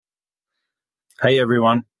Hey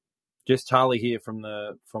everyone, just Harley here from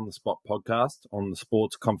the Spot podcast on the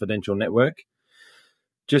Sports Confidential Network.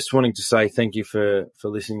 Just wanting to say thank you for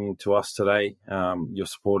listening to us today. Your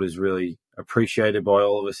support is really appreciated by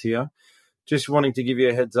all of us here. Just wanting to give you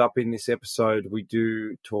a heads up in this episode, we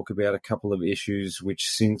do talk about a couple of issues which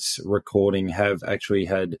since recording have actually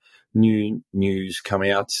had new news come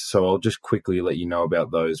out. So I'll just quickly let you know about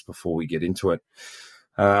those before we get into it.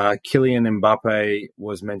 Kylian Mbappe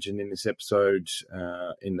was mentioned in this episode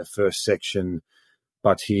in the first section,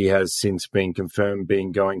 but he has since been confirmed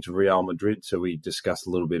being going to Real Madrid. So we discussed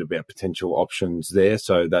a little bit about potential options there.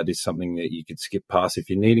 So that is something that you could skip past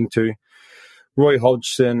if you're needing to. Roy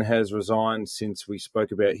Hodgson has resigned since we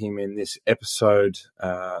spoke about him in this episode.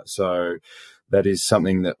 So that is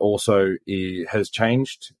something that also has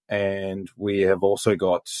changed. And we have also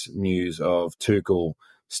got news of Tuchel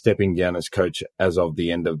stepping down as coach as of the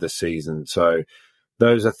end of the season. So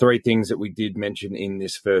those are three things that we did mention in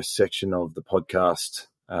this first section of the podcast,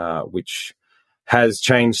 which has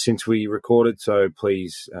changed since we recorded. So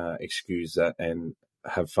please excuse that and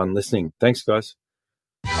have fun listening. Thanks, guys.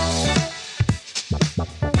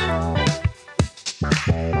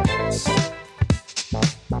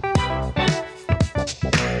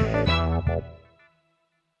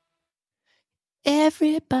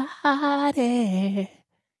 Everybody.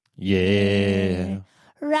 Yeah.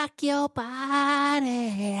 Rock your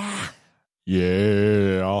body.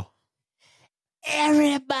 Yeah.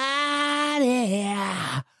 Everybody.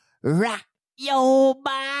 Rock your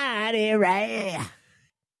body, right?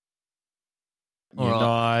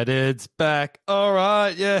 United's back. All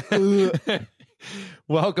right, yeah.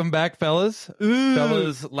 Welcome back, fellas.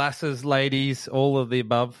 Fellas, lasses, ladies, all of the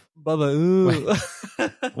above.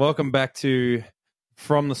 Welcome back to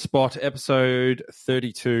From the Spot, episode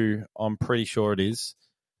 32. I'm pretty sure it is.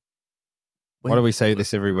 Why do we say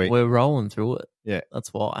this every week? We're rolling through it. Yeah.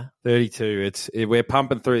 That's why. 32. We're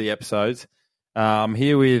pumping through the episodes.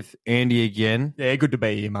 Here with Andy again. Yeah, good to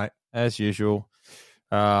be here, mate. As usual.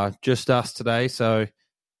 Just us today, so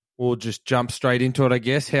we'll just jump straight into it, I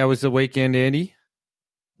guess. How was the weekend, Andy?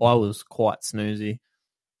 I was quite snoozy.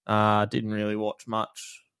 Didn't really watch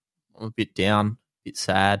much. I'm a bit down, a bit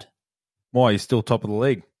sad. Why, are you still top of the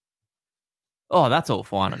league? Oh, that's all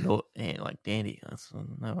fine and all, yeah, like dandy. That's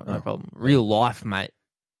no problem. Real life, mate.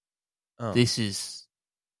 Oh. This is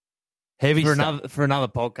Heavy for stuff. another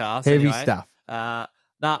podcast. Heavy anyway. stuff.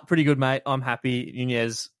 Pretty good, mate. I'm happy.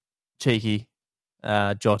 Nunez, cheeky.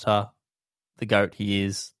 Jota, the goat he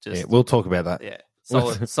is. Just We'll talk about that. yeah,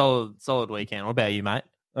 solid weekend. What about you, mate?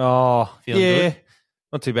 Oh, Feeling yeah. good?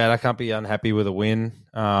 Not too bad. I can't be unhappy with a win.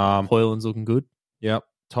 Hojlund's looking good. Yep.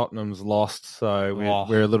 Tottenham's lost, so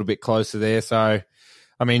we're a little bit closer there. So,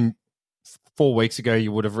 I mean, 4 weeks ago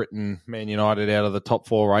you would have written Man United out of the top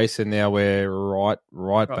four race, and now we're right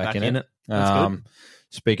back in it. That's good.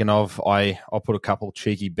 Speaking of, I put a couple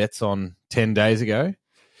cheeky bets on 10 days ago.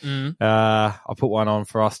 I put one on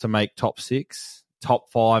for us to make top 6, top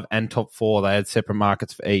 5, and top 4. They had separate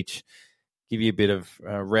markets for each. Give you a bit of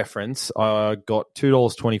reference. I got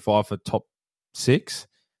 $2.25 for top 6.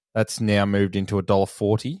 That's now moved into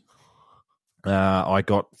 $1.40. I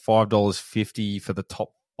got $5.50 for the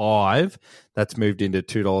top 5. That's moved into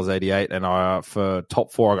 $2.88. And for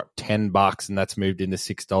top 4, I got $10, and that's moved into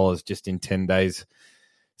 $6 just in 10 days.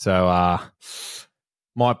 So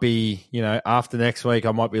might be, after next week,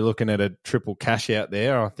 I might be looking at a triple cash out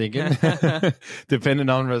there, I'm thinking, depending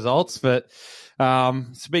on results. But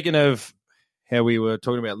speaking of how we were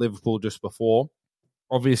talking about Liverpool just before,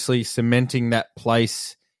 obviously cementing that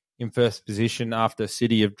place in first position after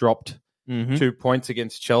City have dropped 2 points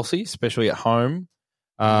against Chelsea, especially at home.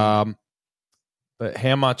 But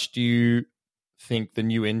how much do you think the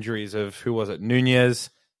new injuries of, who was it,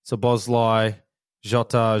 Nunez, Szoboszlai,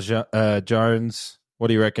 Jota, Jones, what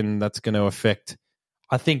do you reckon that's going to affect?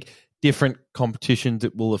 I think different competitions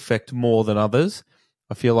it will affect more than others.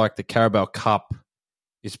 I feel like the Carabao Cup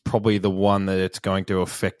is probably the one that it's going to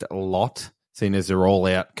affect a lot, seeing as they're all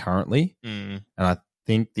out currently. And I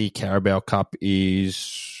think the Carabao Cup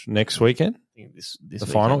is next weekend. I think this the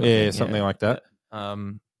weekend, final, something like that.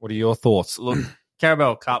 What are your thoughts? Look,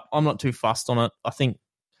 Carabao Cup, I'm not too fussed on it. I think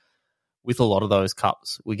with a lot of those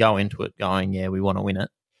cups, we go into it going, yeah, we want to win it.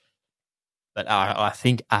 But I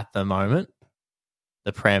think at the moment,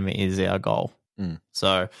 the Prem is our goal.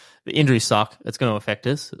 So the injuries suck. It's going to affect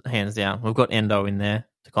us, hands down. We've got Endo in there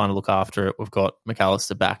to kind of look after it. We've got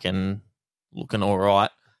McAllister back and looking all right.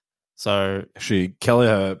 So actually,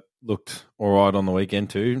 Kelleher looked all right on the weekend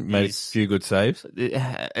too. Made a few good saves.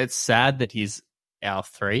 It's sad that he's our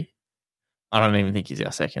 3. I don't even think he's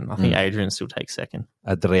our second. I think Adrian still takes second.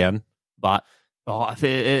 Adrian. But Oh, I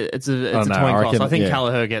think it's a don't know. coin I toss. reckon- I think yeah.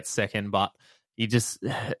 Callagher gets second, but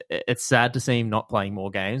it's sad to see him not playing more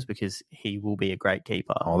games because he will be a great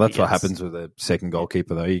keeper. Oh, that's what Because happens with a second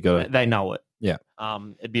goalkeeper, though. You got to. They know it. Yeah.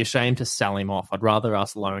 It'd be a shame to sell him off. I'd rather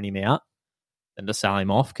us loan him out than to sell him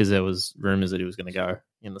off because there was rumours that he was going to go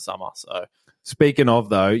in the summer. So Speaking of,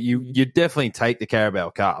 though, you definitely take the Carabao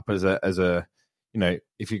Cup as a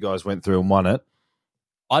if you guys went through and won it.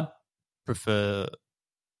 I'd prefer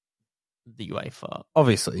the UEFA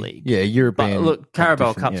Obviously, league. yeah, European. But look,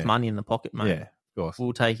 Carabao competition, Cup's yeah. money in the pocket, mate. Yeah, of course.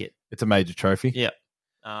 We'll take it. It's a major trophy. Yeah.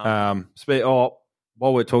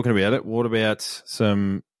 While we're talking about it, what about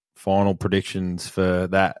some final predictions for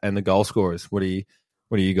that and the goal scorers? What do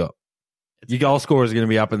you got? Your goal scorers are going to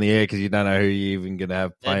be up in the air because you don't know who you're even going to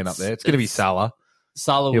have playing up there. It's going to be Salah.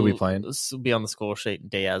 Salah He'll will be playing. be on the score sheet, and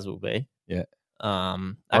Diaz will be. Yeah.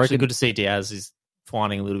 Actually, reckon- good to see Diaz is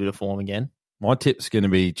finding a little bit of form again. My tip's going to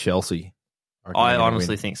be Chelsea. reckon I they're gonna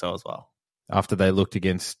honestly win. think so as well. After they looked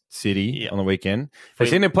against City Yeah. on the weekend, they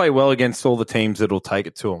seem to play well against all the teams that'll take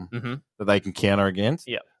it to them Mm-hmm. that they can counter against.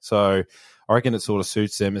 Yeah. So I reckon it sort of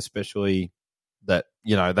suits them, especially that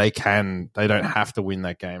they don't have to win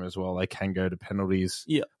that game as well. They can go to penalties,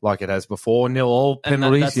 Yeah. like it has before. 0-0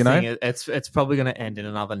 penalties, that's the thing. It's probably going to end in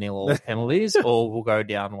another 0-0 penalties, or we'll go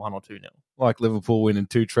down 1 or 2-0. like Liverpool winning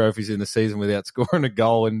 2 trophies in the season without scoring a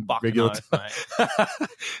goal in Fuck regular no, time.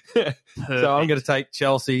 So I'm going to take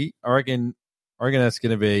Chelsea. I reckon that's going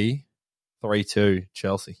to be 3-2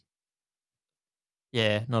 Chelsea.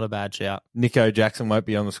 Yeah, not a bad shout. Nico Jackson won't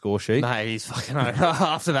be on the score sheet. Mate, he's fucking over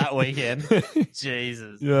after that weekend.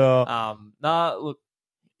 Jesus. Yeah. Look,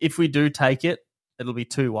 if we do take it, it'll be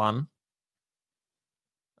 2-1.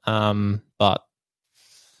 But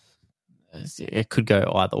it could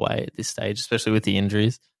go either way at this stage, especially with the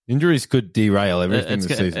injuries. Injuries could derail everything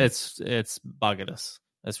this season. It's buggered us.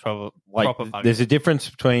 It's probably Like, proper buggered. there's a difference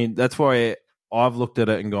between. That's why I've looked at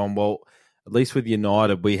it and gone, well, at least with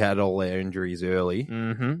United, we had all our injuries early.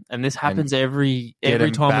 Mm-hmm. And this happens every Get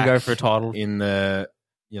them time we back go for a title. in the,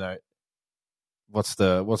 what's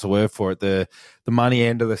the word for it? The money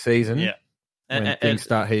end of the season. Yeah. When things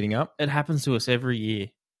start heating up. It happens to us every year.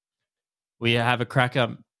 We have a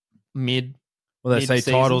cracker mid. Well, they say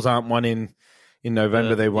mid-season. titles aren't won in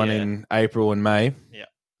November; they're won in April and May. Yeah,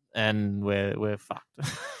 and we're fucked.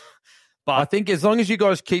 But I think as long as you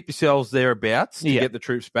guys keep yourselves thereabouts to Yeah. get the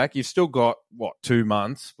troops back, you've still got 2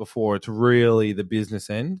 months before it's really the business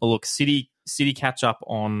end. Well, look, City catch up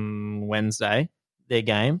on Wednesday, their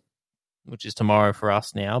game, which is tomorrow for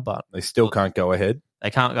us now, but They still can't go ahead.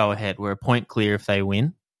 they can't go ahead. We're a point clear if they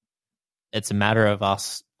win. It's a matter of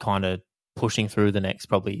us kind of pushing through the next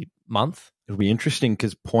probably month. It'll be interesting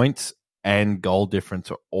because points and goal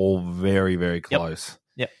difference are all very, very close.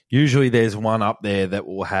 Yep. Usually there's one up there that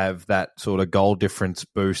will have that sort of goal difference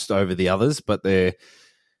boost over the others, but they're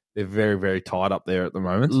very, very tight up there at the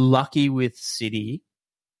moment. Lucky with City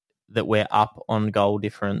that we're up on goal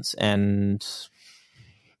difference and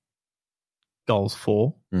goals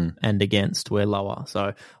for and against we're lower.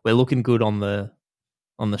 So we're looking good on the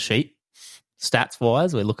sheet. Stats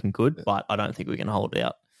wise, we're looking good, but I don't think we can hold it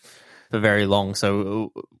out for very long.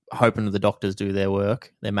 So hoping the doctors do their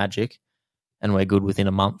work, their magic, and we're good within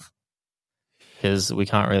a month because we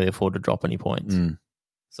can't really afford to drop any points.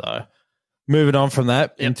 So moving on from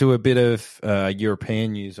that into a bit of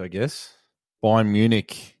European news, I guess. Bayern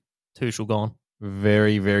Munich, Tuchel gone.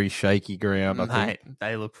 very, very shaky ground. I think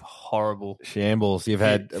They look horrible. shambles. You've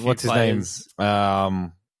had Few what's players. his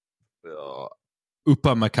name?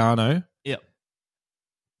 Upamecano. Yep.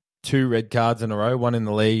 2 red cards in a row, one in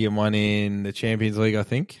the league and one in the Champions League, I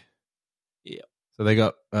think. Yep. So they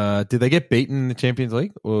got. Did they get beaten in the Champions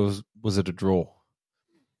League, or was it a draw?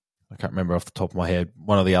 I can't remember off the top of my head.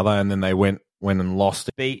 One or the other, and then they went and lost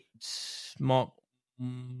it. Beat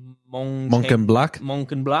Monkenblack.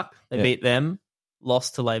 Monkenblack. They beat them,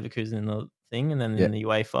 lost to Leverkusen in the thing, and then in the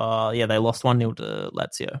UEFA, they lost 1-0 to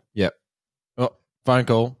Lazio. Yep. Oh, phone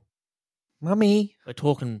call. Mummy. We're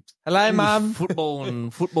talking Hello, Mum. football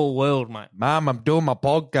and football world, mate. Mum, I'm doing my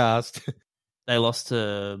podcast. They lost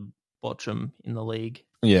to Bochum in the league.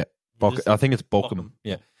 Yeah. Just- I think it's Bochum. Bochum.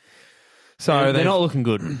 Yeah. So they're not looking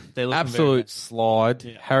good. They're looking absolute slide.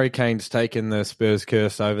 Yeah. Harry Kane's taken the Spurs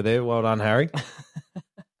curse over there. Well done, Harry.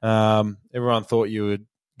 Everyone thought you would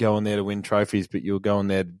go in there to win trophies, but you were going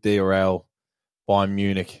there to derail Bayern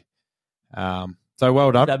Munich. So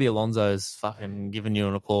well done. Xabi Alonso's fucking giving you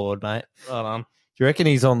an applaud, mate. Well done. Do you reckon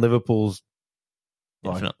he's on Liverpool's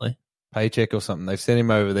Definitely. paycheck or something? They've sent him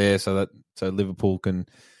over there so Liverpool can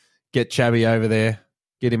get Xabi over there,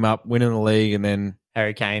 get him up, win in the league, and then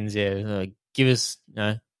Harry Kane's, give us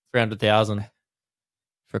 300,000.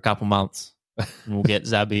 for a couple months. And we'll get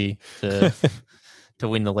Zabby to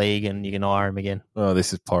win the league, and you can hire him again. Oh,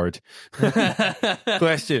 this is porridge.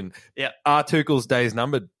 Question. Yeah. Are Tuchel's days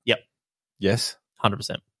numbered? Yep. Yes.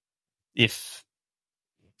 100%.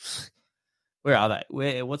 Where are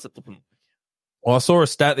they? What's it looking like? Well, I saw a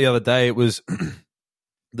stat the other day. It was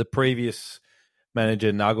the previous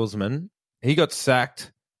manager, Nagelsmann. He got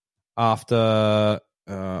sacked after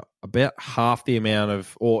about half the amount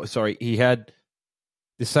of, he had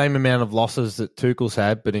the same amount of losses that Tuchel's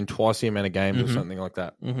had, but in twice the amount of games or something like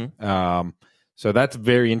that. Mm-hmm. So that's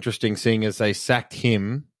very interesting, seeing as they sacked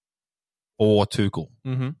him or Tuchel.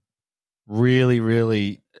 Mm-hmm. Really,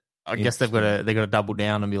 really. I guess they've got to double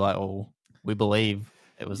down and be like, oh, we believe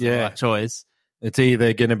it was the right choice. It's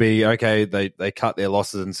either going to be, okay, they cut their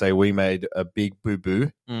losses and say we made a big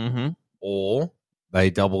boo-boo, or they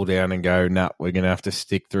double down and go, nah, we're going to have to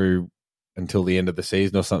stick through until the end of the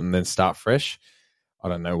season or something, then start fresh. I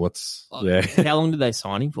don't know How long did they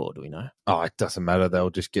sign him for? Do we know? Oh, it doesn't matter. They'll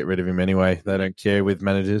just get rid of him anyway. They don't care with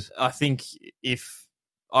managers. I think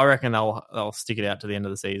I reckon they'll stick it out to the end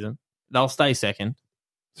of the season. They'll stay second.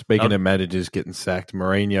 Speaking of managers getting sacked,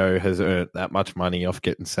 Mourinho has earned that much money off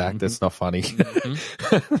getting sacked. That's not funny.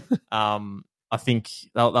 I think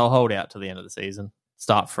they'll hold out to the end of the season.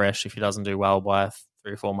 Start fresh. If he doesn't do well by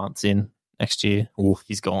 3 or 4 months in next year,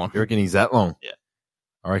 he's gone. You reckon he's that long? Yeah.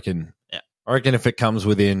 I reckon if it comes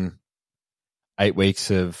within 8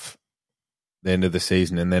 weeks of the end of the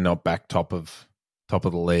season and they're not back top of the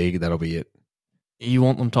league, that'll be it. You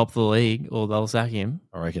want them top of the league, or they'll sack him.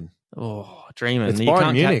 I reckon. Oh, dreaming! It's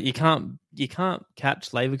Bayern Munich. You can't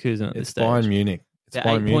catch Leverkusen at this stage. Bayern Munich. It's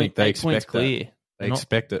Bayern Munich. They expect that. They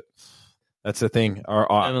expect it. That's the thing. I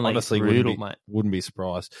honestly wouldn't be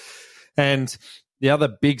surprised. And the other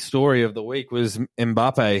big story of the week was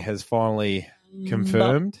Mbappe has finally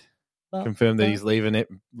confirmed that he's leaving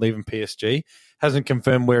PSG. Hasn't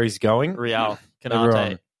confirmed where he's going. Real.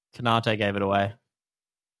 Canate gave it away.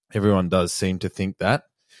 Everyone does seem to think that.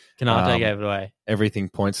 Canate gave it away. Everything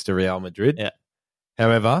points to Real Madrid. Yeah.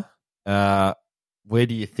 However, where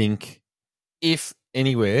do you think, if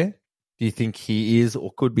anywhere, do you think he is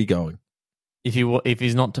or could be going? If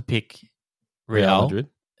he's not to pick Real Madrid,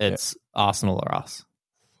 it's Arsenal or us.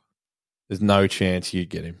 There's no chance you'd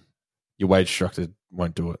get him. Your wage structure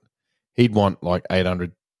won't do it. He'd want like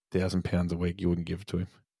 £800,000 a week. You wouldn't give it to him,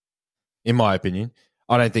 in my opinion.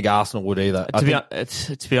 I don't think Arsenal would either. To be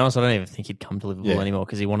honest, I don't even think he'd come to Liverpool anymore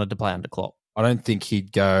because he wanted to play under Klopp. I don't think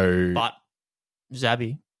he'd go. But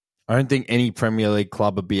Zabby. I don't think any Premier League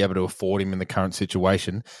club would be able to afford him in the current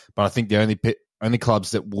situation. But I think the only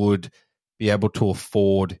clubs that would be able to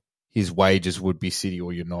afford his wages would be City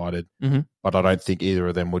or United. Mm-hmm. But I don't think either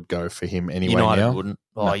of them would go for him anyway. United wouldn't.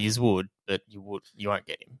 Oh, you would, but you won't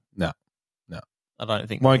get him. No. I don't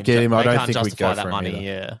think won't get him. I don't think we'd go that for him money.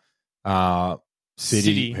 Either. Yeah.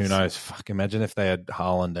 City, who knows? Fuck, imagine if they had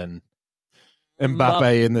Haaland and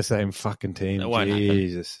Mbappe in the same fucking team.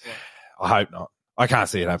 Jesus. I hope not. I can't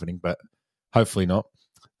see it happening, but hopefully not.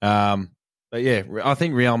 But yeah, I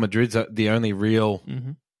think Real Madrid's the only real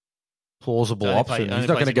plausible option. He's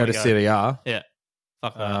not going to go to Serie A. Yeah.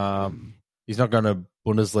 Fuck that. He's not going to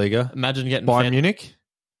Bundesliga. Imagine getting Bayern Munich.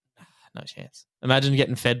 No chance. Imagine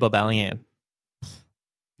getting fed by Bellingham.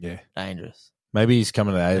 Yeah. Dangerous. Maybe he's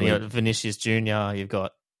coming to A-League. You've got Vinicius Jr. You've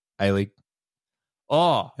got A-League.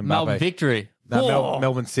 Oh, Mbappe. Melbourne Victory. No,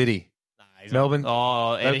 Melbourne City. Melbourne.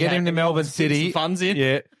 Oh, they'll get him to Melbourne City. Funds in.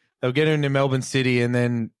 Yeah, they'll get him to Melbourne City, and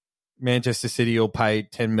then Manchester City will pay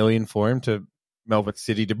 $10 million for him to Melbourne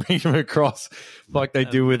City to bring him across, like they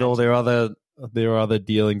do with all their other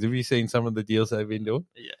dealings. Have you seen some of the deals they've been doing?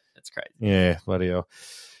 Yeah, it's crazy. Yeah, bloody hell.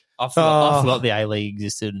 I forgot the A-League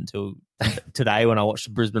existed until today when I watched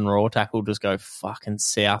the Brisbane Roar tackle just go fucking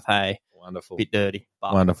south, hey. Wonderful. Bit dirty.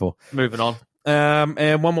 But wonderful. Moving on.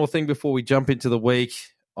 And one more thing before we jump into the week.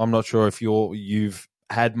 I'm not sure if you've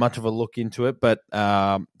had much of a look into it, but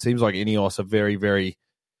it seems like Ineos are very, very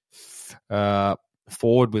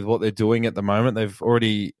forward with what they're doing at the moment. They've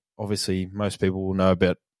already, obviously, most people will know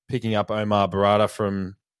about picking up Omar Barada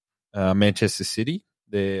from Manchester City.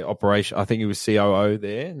 Their operation, I think he was COO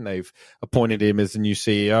there, and they've appointed him as the new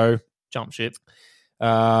CEO. Jump ship.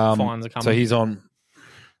 Fines are coming. So he's on,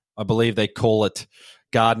 I believe they call it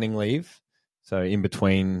gardening leave. So in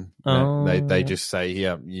between, they just say,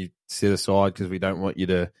 yeah, you sit aside because we don't want you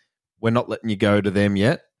to, we're not letting you go to them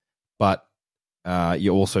yet, but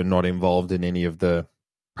you're also not involved in any of the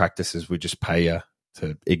practices. We just pay you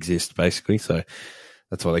to exist, basically. So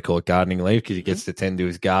that's why they call it gardening leave, because he gets to tend to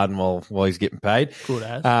his garden while he's getting paid. Good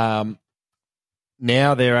as.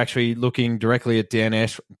 now they're actually looking directly at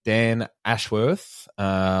Dan Ashworth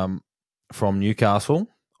from Newcastle.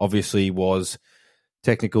 Obviously was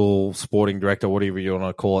technical sporting director, whatever you want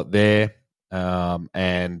to call it there,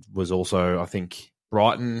 and was also, I think,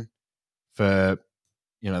 Brighton for,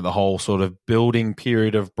 the whole sort of building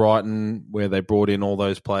period of Brighton where they brought in all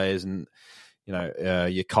those players and,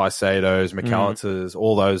 your Caicedos, McAllisters,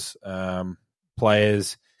 all those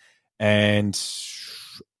players. And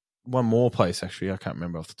one more place, actually, I can't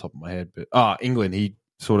remember off the top of my head, but England. He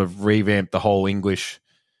sort of revamped the whole English,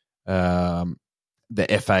 the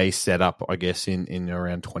FA setup, I guess, in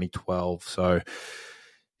around 2012. So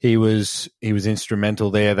he was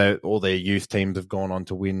instrumental there. All their youth teams have gone on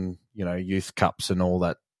to win, youth cups and all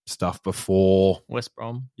that stuff before. West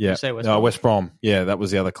Brom. Yeah, Did you say West Brom? West Brom. Yeah, that was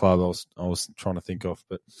the other club I was trying to think of.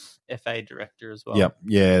 But FA director as well. Yep.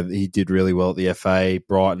 Yeah, he did really well at the FA.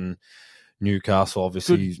 Brighton, Newcastle,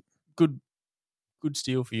 obviously. Good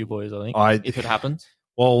steal for you boys, I think, if it happens.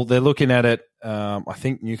 Well, they're looking at it. I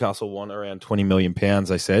think Newcastle won around £20 million,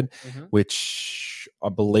 they said, which I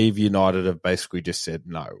believe United have basically just said,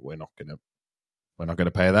 no, we're not going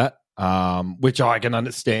to pay that. Which I can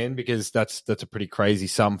understand because that's a pretty crazy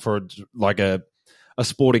sum for like a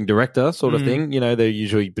sporting director sort of thing. They're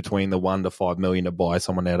usually between the $1 to $5 million to buy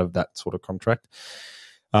someone out of that sort of contract.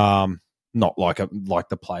 Not like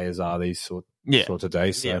the players are these sorts of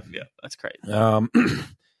days. So. Yeah, that's crazy.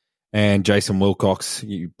 And Jason Wilcox,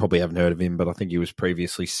 you probably haven't heard of him, but I think he was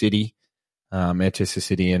previously City, Manchester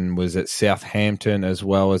City, and was at Southampton as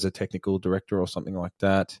well as a technical director or something like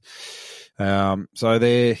that. So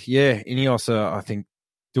Ineos are, I think,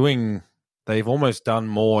 they've almost done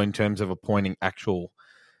more in terms of appointing actual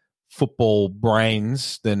football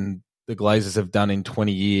brains than the Glazers have done in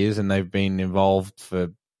 20 years, and they've been involved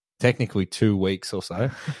for technically 2 weeks or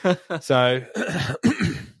so. So,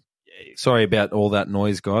 sorry about all that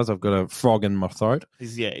noise, guys. I've got a frog in my throat.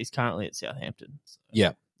 He's currently at Southampton. So.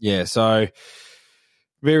 Yeah. So,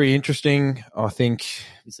 very interesting, I think.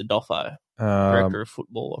 He's a Doffo, Director of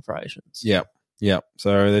Football Operations. Yeah.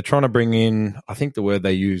 So, they're trying to bring in, I think the word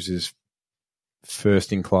they use is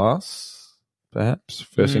first in class, perhaps.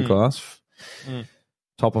 First in class.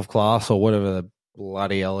 Top of class, or whatever the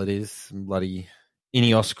bloody hell it is. Bloody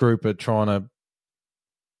Ineos group are trying to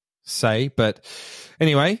say. But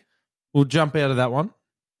anyway, we'll jump out of that one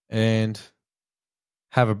and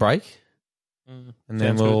have a break. And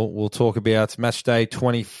then we'll talk about match day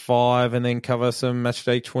 25 and then cover some match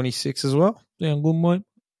day 26 as well. Sound good, mate?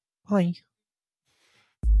 Bye.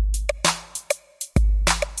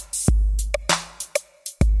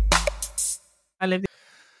 I live.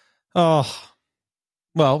 Oh,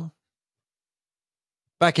 well,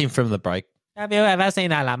 back in from the break. Have you ever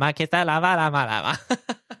seen a llama kiss a llama?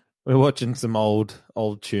 We're watching some old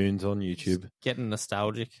tunes on YouTube. Getting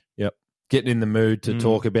nostalgic. Yep. Getting in the mood to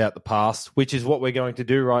talk about the past, which is what we're going to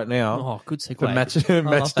do right now. Oh, good segue. For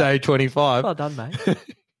match day 25. Well done, mate.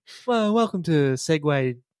 Well, welcome to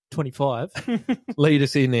Segway 25. Lead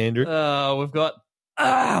us in, Andrew. We've got...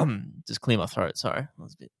 just clear my throat, sorry. That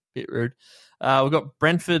was a bit rude. We've got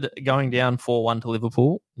Brentford going down 4-1 to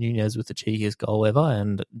Liverpool. Nunez with the cheekiest goal ever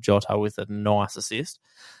and Jota with a nice assist.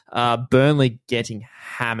 Burnley getting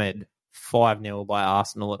hammered 5-0 by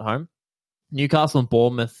Arsenal at home. Newcastle and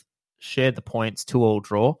Bournemouth shared the points, 2-2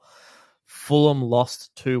 draw. Fulham lost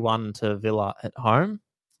 2-1 to Villa at home.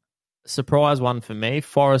 Surprise one for me.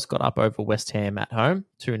 Forest got up over West Ham at home,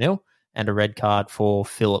 2-0, and a red card for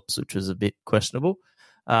Phillips, which was a bit questionable.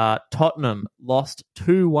 Tottenham lost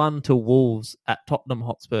 2-1 to Wolves at Tottenham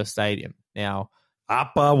Hotspur Stadium. Now,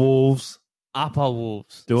 Upper Wolves.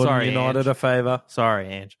 Doing United Ange. a favour. Sorry,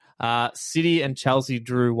 Ange. City and Chelsea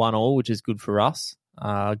drew 1-1, which is good for us.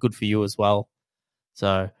 Good for you as well.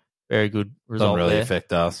 So, very good result. Doesn't really there.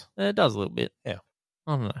 affect us. It does a little bit. Yeah.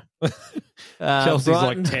 I don't know. Chelsea's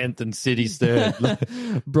Brighton, like 10th and City's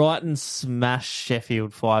 3rd. Brighton smashed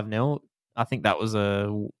Sheffield 5-0. I think that was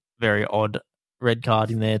a very odd red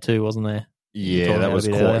card in there too, wasn't there? Yeah, that was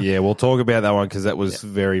quite. Yeah, we'll talk about that one because that was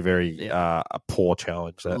very, very a poor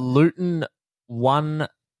challenge. Luton 1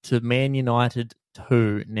 to Man United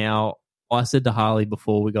 2. Now, I said to Harley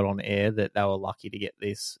before we got on air that they were lucky to get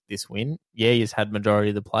this win. Yeah, he's had majority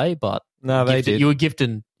of the play, but no, they did. You were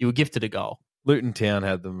gifted a goal. Luton Town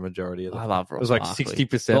had the majority of the. I love Ross. It was like Barkley.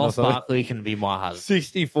 60% or something. Barkley can be my husband.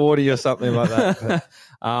 60-40 or something like that.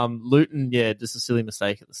 Luton, just a silly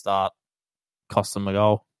mistake at the start. Cost them a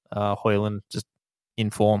goal. Hojlund just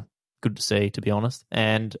in form. Good to see, to be honest.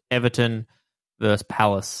 And Everton versus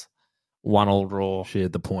Palace, 1-1 draw.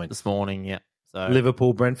 Shared the point this morning, yeah. So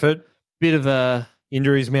Liverpool, Brentford. Bit of a...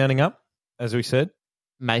 Injuries mounting up, as we said.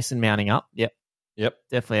 Mason mounting up, yep. Yep.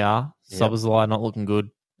 Definitely are. Yep. Szoboszlai not looking good.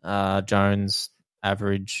 Jones,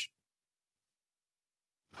 average.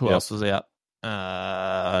 Who Yep. else was out?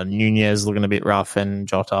 Nunez looking a bit rough and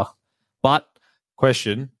Jota. But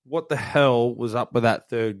Question, what the hell was up with that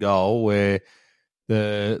third goal where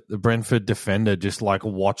the Brentford defender just like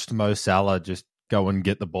watched Mo Salah just go and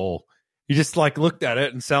get the ball? He just like looked at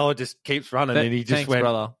it and Salah just keeps running and he just thanks, went,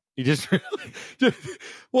 brother. he just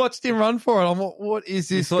watched him run for it. I'm like, what is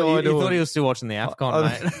this guy doing? He thought he was still watching the AFCON,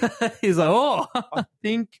 mate. He's like, oh. I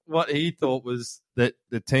think what he thought was that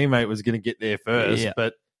the teammate was going to get there first,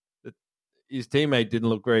 but his teammate didn't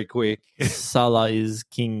look very quick. Salah is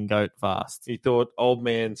king goat fast. He thought old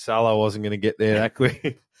man Salah wasn't going to get there that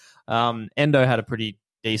quick. Endo had a pretty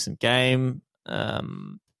decent game.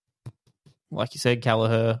 Like you said,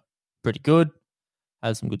 Callagher, pretty good.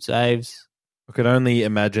 Had some good saves. I could only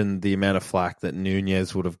imagine the amount of flack that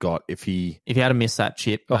Nunez would have got if he had missed that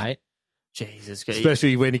chip, mate. Jesus.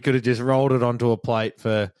 Especially when he could have just rolled it onto a plate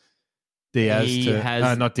for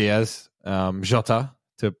Diaz not Diaz, Jota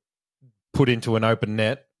to put into an open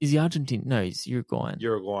net. Is he Argentine? No, he's Uruguayan.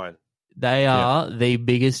 Uruguayan. They are the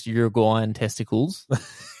biggest Uruguayan testicles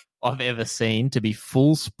I've ever seen to be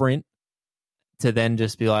full sprint to then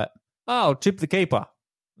just be like, oh, chip the keeper.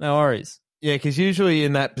 No worries. Yeah, because usually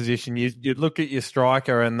in that position, you look at your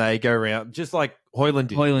striker and they go around, just like Hojlund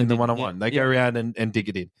did in the one-on-one. They go around and dig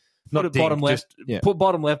it in. Put it bottom left, put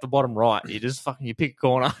bottom left or bottom right. You just you pick a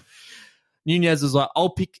corner. Nunez was like, I'll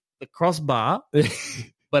pick the crossbar,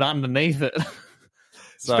 but underneath it.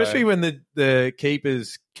 Especially when the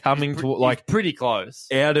keeper's coming to like pretty close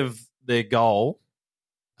out of their goal.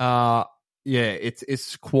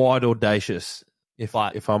 It's quite audacious. If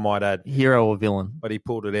I might add, hero or villain, but he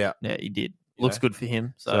pulled it out. Yeah, he did. Looks good for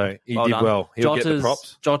him. So he did done. well. He'll get the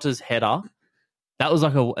props. Jota's header. That was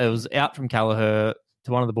it was out from Callagher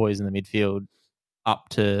to one of the boys in the midfield up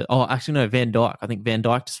to. Oh, actually no, Van Dijk. I think Van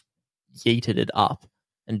Dijk just yeeted it up,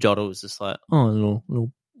 and Jota was just like, oh, a little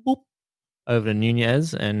boop over to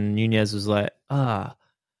Nunez, and Nunez was like,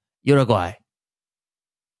 Uruguay,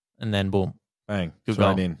 and then boom, bang, good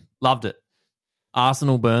straight goal. in. Loved it.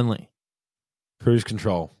 Arsenal, Burnley. Cruise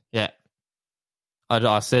control. Yeah.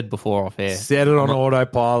 I said before off air. Set it on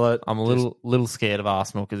autopilot. I'm a little scared of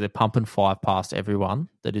Arsenal because they're pumping 5 past everyone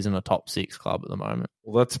that isn't a top 6 club at the moment.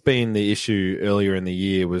 Well, that's been the issue earlier in the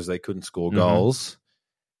year was they couldn't score goals.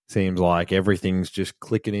 Seems like everything's just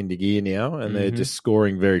clicking into gear now and they're just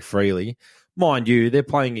scoring very freely. Mind you, they're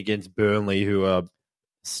playing against Burnley who are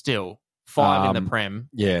still 5 in the Prem.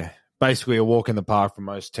 Yeah. Basically a walk in the park for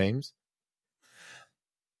most teams.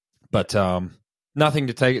 But nothing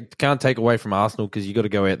to can't take away from Arsenal because you got to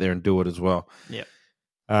go out there and do it as well. Yeah.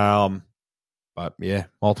 But yeah,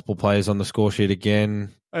 multiple players on the score sheet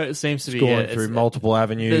again. It seems to be scoring through multiple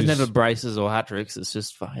avenues. There's never braces or hat tricks. It's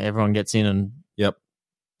just everyone gets in and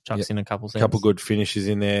chucks in a couple cents. A couple good finishes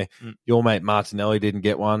in there. Your mate Martinelli didn't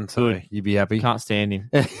get one, so you'd be happy. Can't stand him.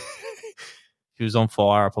 If he was on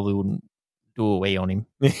fire, I probably wouldn't do a wee on him.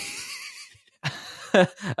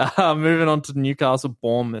 Moving on to Newcastle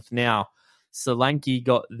Bournemouth now. Solanke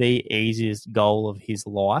got the easiest goal of his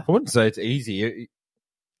life. I wouldn't say it's easy.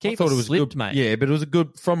 I thought it was slipped, good, mate. Yeah, but it was a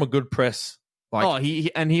good press. Like,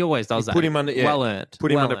 he always does that. Put him under well earned.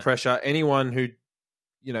 Put him under pressure. Anyone who,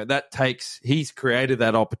 he's created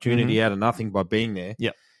that opportunity out of nothing by being there.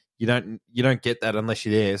 Yep. You don't get that unless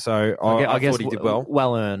you're there. So I guess he did well.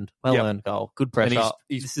 Well earned goal. Good pressure. And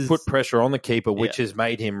he's put pressure on the keeper, which has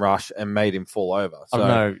made him rush and made him fall over. So, I don't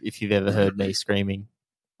know if you've ever heard me screaming,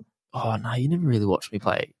 oh, no, you never really watched me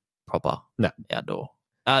play proper outdoor.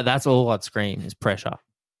 That's all I'd scream is pressure.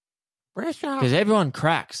 Pressure. Because everyone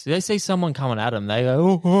cracks. They see someone coming at them, they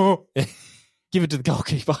go, oh. Give it to the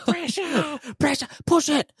goalkeeper. Pressure. Pressure. Push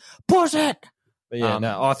it. Push it. But yeah,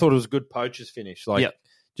 I thought it was a good poacher's finish.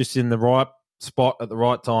 Just in the right spot at the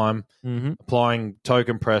right time, applying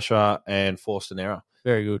token pressure and forced an error.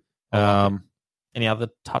 Very good. Any other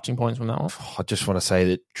touching points from that one? I just want to say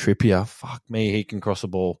that Trippier, fuck me, he can cross a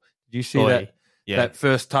ball. Did you see that? Yeah. That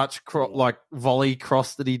first touch, volley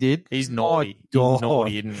cross that he did? He's naughty. Oh, he's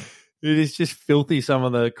naughty, isn't he? It is just filthy, some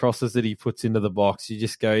of the crosses that he puts into the box. You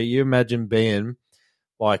just go, you imagine being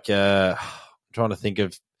like, I'm trying to think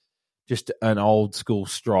of just an old school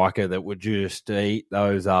striker that would just eat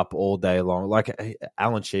those up all day long, like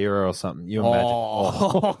Alan Shearer or something. You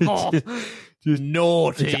imagine? Just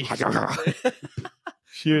naughty.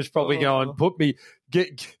 Shearer's probably going,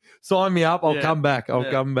 sign me up. I'll come back. I'll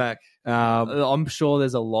come back. I'm sure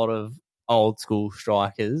there's a lot of old school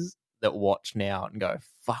strikers that watch now and go,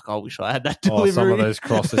 fuck, I wish I had that delivery. Oh, some of those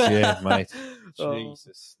crosses, yeah, mate.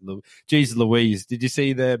 Jesus Louise. Did you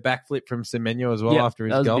see the backflip from Semenyo as well after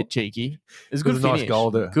his that was goal? a bit cheeky. It was a good finish. Nice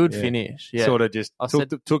goal there. Good finish. Yeah. Sort of just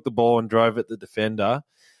took the ball and drove at the defender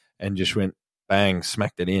and just went bang,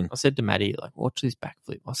 smacked it in. I said to Maddie, like, watch this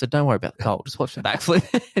backflip. I said, don't worry about the goal. Just watch the backflip.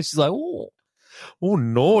 And she's like, oh,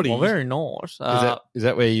 naughty. Well, very nice. Is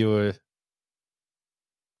that where you were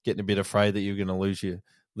getting a bit afraid that you were going to lose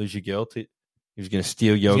your girl? He was going to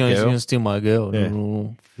steal your girl. He was going to steal my girl. Yeah.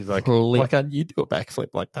 He's like, why can't you do a backflip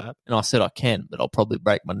like that? And I said, I can, but I'll probably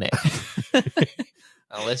break my neck.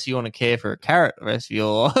 Unless you want to care for a carrot the rest of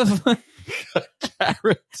your life.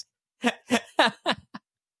 Carrot.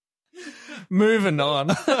 Moving on.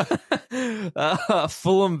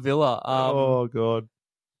 Fulham Villa. Oh, God.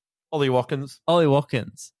 Ollie Watkins.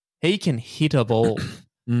 He can hit a ball.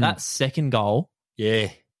 That second goal. Yeah.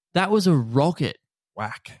 That was a rocket.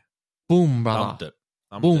 Whack. Boom, brother.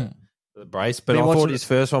 Boom. The brace. But I thought his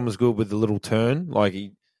first one was good with the little turn. Like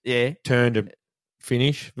he turned to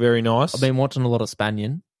finish. Very nice. I've been watching a lot of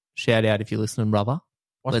Spanian. Shout out if you're listening, brother.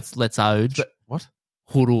 What? Let's ode. What?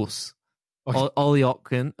 Hurus. Ollie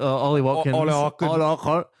Watkins. Ollie Watkins.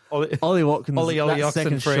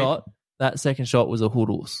 That second shot was a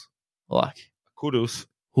Hurus. Like Kudus.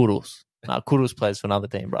 No, Kudus plays for another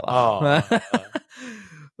team, brother.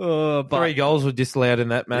 But 3 goals were disallowed in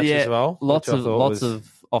that match as well. Lots of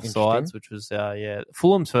offsides, which was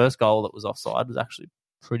Fulham's first goal that was offside was actually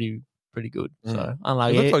pretty good. So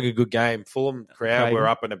unlucky. It looked like a good game. Fulham crowd were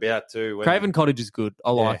up and about too. Craven Cottage is good. I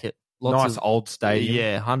like it. Nice old stadium.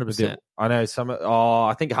 Yeah, 100%. I know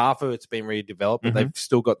I think half of it's been redeveloped, but they've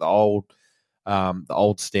still got the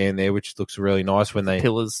old stand there, which looks really nice when they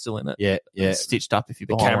pillars still in it. Yeah. It's stitched up if you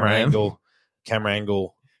camera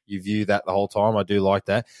angle. You view that the whole time. I do like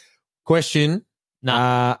that. Question.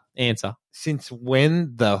 Answer. Since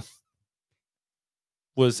when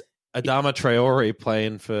was Adama Traore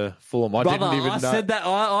playing for Fulham? I didn't even know. Said that.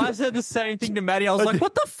 I said the same thing to Maddie. I was like,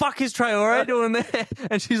 what the fuck is Traore doing there?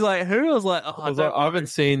 And she's like, who? I was like, I haven't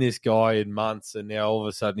seen this guy in months, and now all of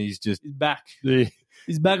a sudden he's back. Yeah.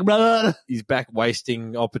 He's back, brother. He's back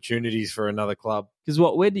wasting opportunities for another club. Because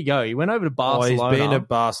where'd he go? He went over to Barcelona. He's been at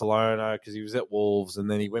Barcelona because he was at Wolves, and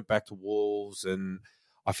then he went back to Wolves, and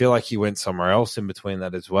I feel like he went somewhere else in between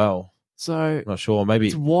that as well. So I'm not sure. Maybe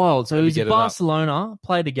it's wild. So he was at Barcelona,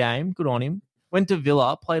 played a game, good on him. Went to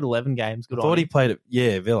Villa, played 11 games, good on him. I thought he played at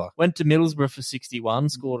Villa. Went to Middlesbrough for 61,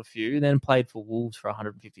 scored a few, then played for Wolves for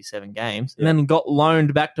 157 games, and then got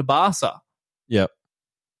loaned back to Barca. Yep.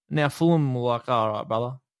 Now Fulham were like, all right,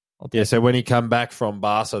 brother. So when he come back from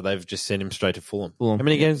Barca, they've just sent him straight to Fulham. How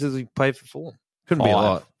many games has he played for Fulham? Couldn't be a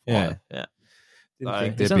lot. Yeah. Didn't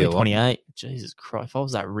think he's only 28. Jesus Christ. If I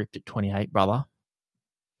was that ripped at 28, brother.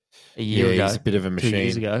 A year ago. He's a bit of a machine. 2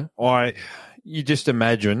 years ago. You just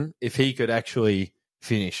imagine if he could actually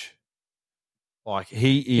finish. Like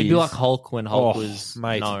he'd be like Hulk when Hulk was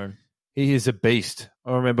known. He is a beast.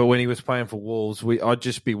 I remember when he was playing for Wolves, I'd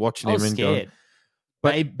just be watching him and scared. going,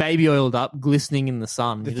 but baby oiled up, glistening in the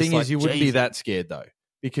sun. The thing is, you wouldn't be that scared though,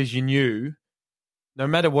 because you knew no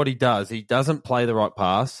matter what he does, he doesn't play the right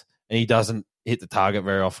pass and he doesn't hit the target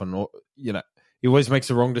very often. Or he always makes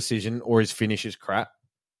the wrong decision, or his finish is crap.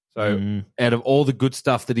 So out of all the good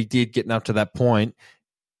stuff that he did getting up to that point,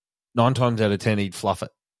 9 times out of 10 he'd fluff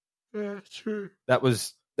it. Yeah, true. That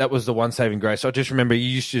was the one saving grace. I just remember he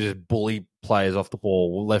used to just bully players off the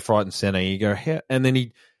ball, left, right, and centre. You go, and then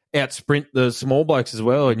he'd out sprint the small blokes as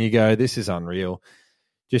well, and you go, this is unreal.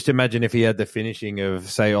 Just imagine if he had the finishing of,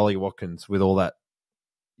 say, Ollie Watkins with all that,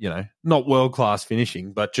 not world class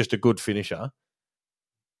finishing, but just a good finisher.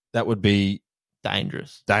 That would be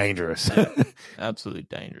dangerous. Absolutely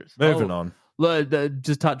dangerous. Moving on.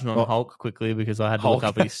 Just touching on Hulk quickly because I had to look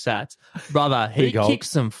up his stats. Brother, he kicked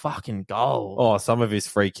some fucking goals. Oh, some of his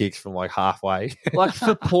free kicks from like halfway. Like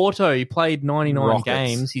for Porto, he played 99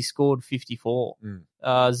 games. He scored 54.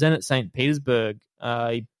 Zenit St. Petersburg,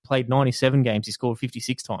 he played 97 games. He scored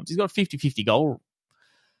 56 times. He's got a 50-50 goal.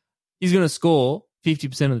 He's going to score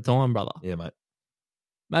 50% of the time, brother. Yeah, mate.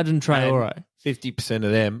 Imagine Traore. 50%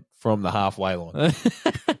 of them from the halfway line.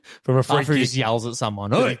 From a free After kick. he just yells at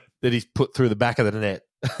someone. That he's put through the back of the net.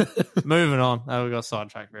 Moving on. Oh, we got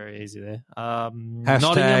sidetracked very easy there. Hashtag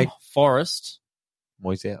Nottingham Forest.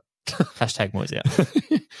 Moyes out. Hashtag Moyes out.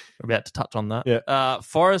 We're about to touch on that. Yeah.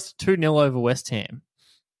 Forest 2-0 over West Ham.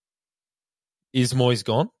 Is Moyes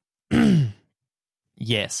gone?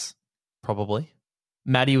 Yes, probably.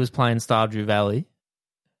 Maddie was playing Stardew Valley.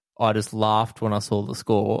 I just laughed when I saw the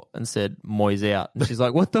score and said, Moyes out. And she's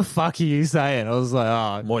like, what the fuck are you saying? I was like,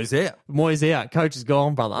 Moyes out. Moyes out. Coach is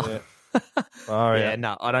gone, brother. Yeah,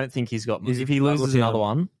 no, I don't think he's got. If he loses another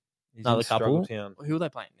one, another couple, town. who are they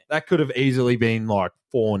playing next? That could have easily been like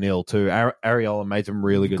 4-0 too. Ariola made some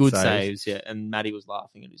really good saves. Yeah, and Maddie was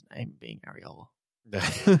laughing at his name being Ariola.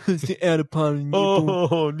 Out of pun.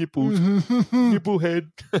 Nipples. Nipple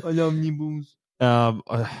head. I love nipples.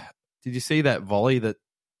 Did you see that volley that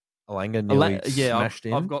Alanga nearly smashed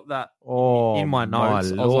in? I've got that in my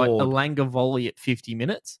notes. I was like, Alanga volley at 50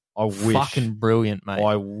 minutes. I wish. Fucking brilliant, mate.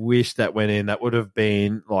 I wish that went in. That would have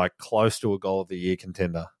been like close to a goal of the year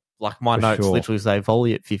contender. Like my notes literally say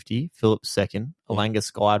volley at 50, Phillips second, Alanga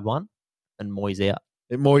skied one, and Moyes out.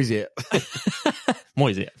 Moyes out.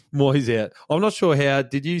 Moyes out. Moyes out. I'm not sure how.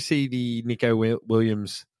 Did you see the Nico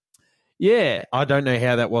Williams? Yeah. I don't know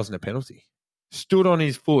how that wasn't a penalty. Stood on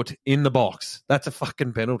his foot in the box. That's a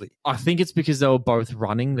fucking penalty. I think it's because they were both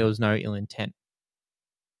running. There was no ill intent.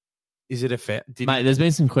 Is it a foul? Mate, there's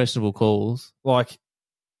been some questionable calls. Like,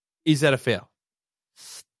 is that a foul?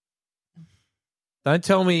 Don't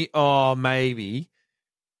tell me, maybe.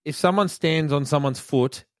 If someone stands on someone's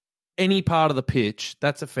foot, any part of the pitch,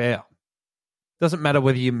 that's a foul. Doesn't matter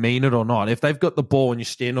whether you mean it or not. If they've got the ball and you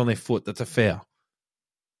stand on their foot, that's a foul.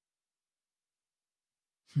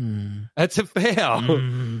 That's a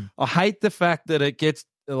foul. I hate the fact that it gets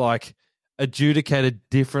like adjudicated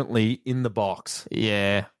differently in the box.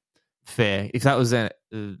 Yeah, fair. If that was the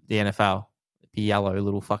NFL, the yellow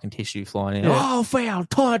little fucking tissue flying in. Yeah. Oh, foul!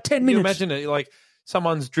 10 minutes. Can you imagine it? Like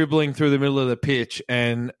someone's dribbling through the middle of the pitch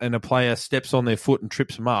and a player steps on their foot and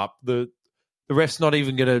trips them up. The ref's not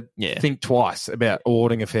even going to think twice about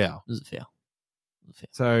awarding a foul. It was a foul.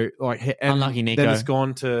 So like, unlucky Nico. Then it's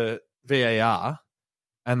gone to VAR.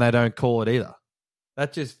 And they don't call it either.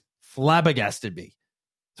 That just flabbergasted me.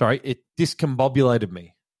 Sorry, it discombobulated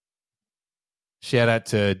me. Shout out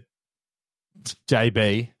to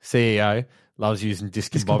JB, CEO, loves using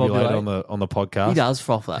discombobulate on the podcast. He does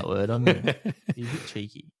froth that word, doesn't he? He's a bit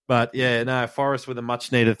cheeky. But yeah, no, Forest with a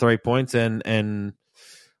much needed 3 points and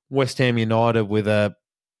West Ham United with a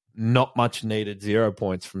not much needed 0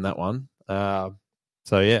 points from that one.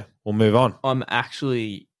 So yeah, we'll move on. I'm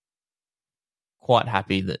actually quite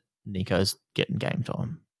happy that Nico's getting game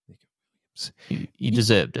time. He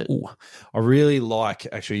deserved it. Ooh. I really like,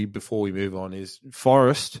 actually, before we move on, is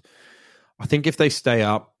Forest. I think if they stay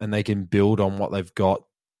up and they can build on what they've got,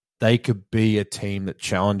 they could be a team that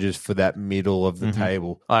challenges for that middle of the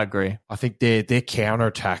table. I agree. I think their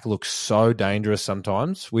counter-attack looks so dangerous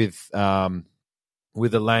sometimes with Alanga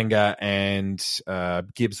and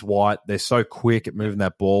Gibbs White. They're so quick at moving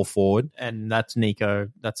that ball forward. And that's Nico.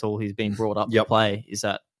 That's all he's been brought up to play, is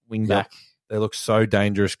that wing back. They look so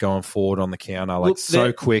dangerous going forward on the counter. Like,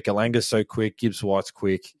 so quick. Alanga's so quick. Gibbs White's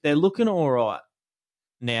quick. They're looking all right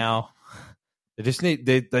now. They just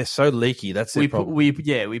they're so leaky. That's their problem. We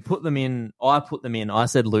put them in. I put them in. I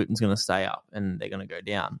said Luton's going to stay up and they're going to go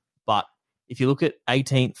down. But if you look at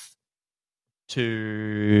 18th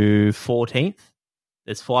to 14th,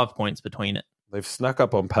 there's 5 points between it. They've snuck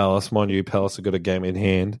up on Palace. Mind you, Palace have got a game in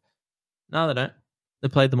hand. No, they don't. They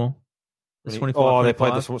played them all. It's 25, they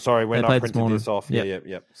played this. Sorry, when I printed this off. Yep.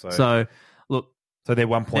 Yeah. So look. So they're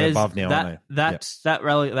 1 point above now, aren't they?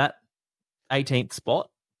 That 18th spot,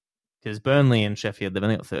 because Burnley and Sheffield, they've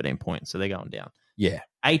only got 13 points, so they're going down. Yeah.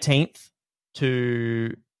 18th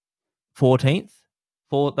to 14th,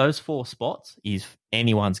 for those 4 spots is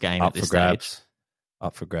anyone's game at this stage.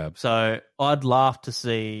 Up for grabs. So I'd laugh to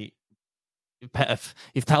see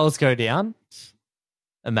if Palace go down.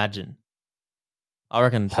 Imagine. I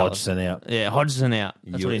reckon Hodgson out. Yeah, Hodgson out.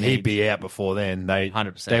 That's what he'd be out before then.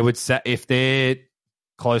 100%. They would if they're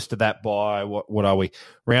close to that by what are we?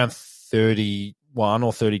 Round 31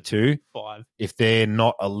 or 32. 5. If they're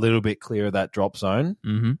not a little bit clear of that drop zone,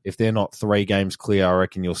 if they're not 3 games clear, I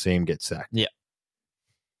reckon you'll see him get sacked. Yeah.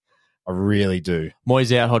 I really do.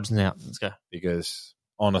 Moyes out, Hodgson out. Let's go. Because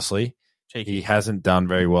honestly, cheeky. He hasn't done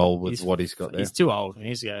very well with what he's got there. He's too old. He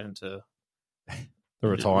needs to go into the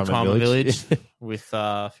retirement village with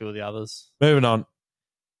a few of the others. Moving on.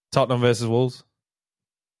 Tottenham versus Wolves.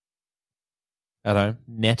 At home.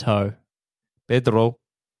 Neto. Pedro.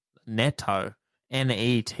 Neto.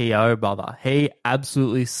 Neto, brother. He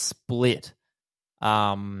absolutely split.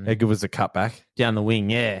 How good was the cutback? Down the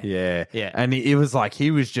wing, yeah. Yeah. And it was like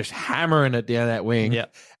he was just hammering it down that wing. Yeah.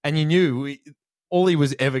 And you knew all he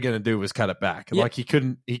was ever going to do was cut it back. Yeah. Like he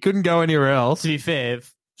couldn't go anywhere else. To be fair,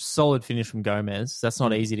 solid finish from Gomez. That's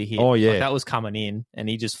not easy to hit. Oh, yeah. Like, that was coming in, and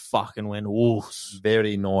he just fucking went, ooh.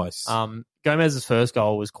 Very nice. Gomez's first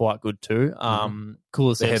goal was quite good too.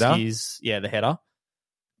 Kulusevski's, the header.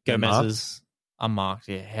 Gomez's unmarked.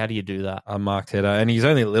 Yeah, how do you do that? Unmarked header. And he's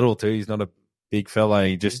only little too. He's not a big fella.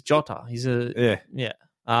 He He's just Jota. He's a yeah.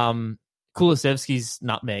 Kulusevski's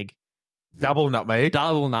nutmeg. double nutmeg.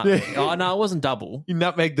 Double nutmeg. Oh no, it wasn't double. He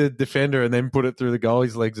nutmegged the defender and then put it through the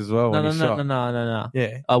goalie's legs as well. No.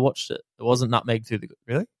 Yeah, I watched it. It wasn't nutmeg through the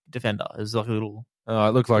really defender. It was like a little.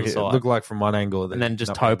 It looked like from one angle, And then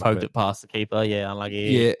just toe poked it past the keeper. Yeah, unlucky.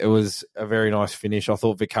 Yeah, it was a very nice finish. I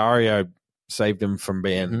thought Vicario saved him from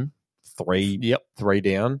being three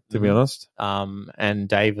down. To be honest, and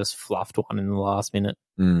Davis fluffed one in the last minute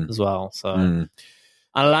as well. So.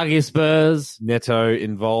 Unlucky Spurs. Neto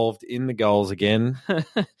involved in the goals again.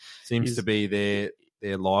 Seems to be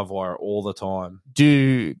their live wire all the time.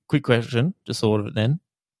 Quick question, just thought of it then.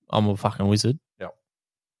 I'm a fucking wizard. Yep.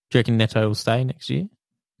 Do you reckon Neto will stay next year?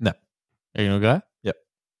 No. Are you going to go? Yep.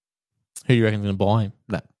 Who do you reckon's going to buy him?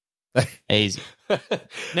 No. Easy.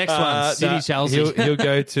 Next one, City Chelsea. He'll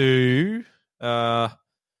go to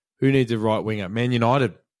who needs a right winger? Man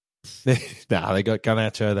United. Nah, they got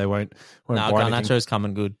Garnacho. They won't buy Garnacho's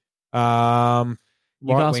coming good. Right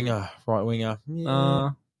winger. Yeah.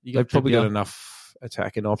 They've probably got enough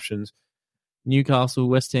attacking options. Newcastle,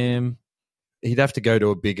 West Ham. He'd have to go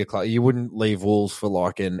to a bigger club. You wouldn't leave Wolves for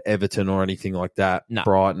like an Everton or anything like that. No.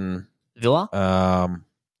 Brighton. Villa?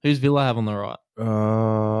 Who's Villa have on the right?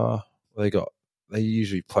 They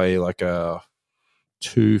usually play like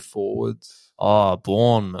two forwards. Oh,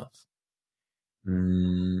 Bournemouth.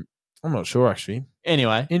 I'm not sure actually.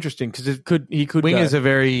 Anyway, interesting because wingers are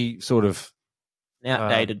very sort of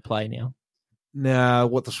outdated play now. Nah,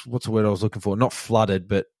 what's the word I was looking for? Not flooded,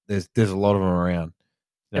 but there's a lot of them around.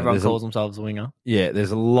 Everyone calls themselves a winger. Yeah, there's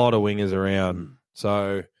a lot of wingers around.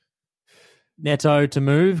 So Neto to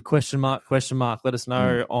move? Question mark. Let us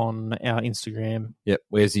know on our Instagram. Yep.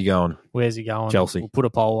 Where's he going? Chelsea. We'll put a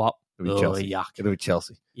poll up. It'll be Chelsea. Yuck. It'll be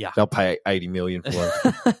Chelsea. Yeah. They'll pay $80 million for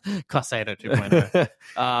it. Casado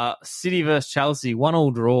 2.0. City versus Chelsea,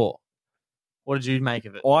 1-1 draw. What did you make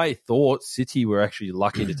of it? I thought City were actually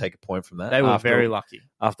lucky to take a point from that. They were very lucky.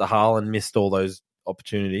 After Haaland missed all those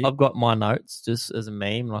opportunities. I've got my notes just as a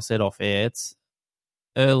meme, and I said off air, it's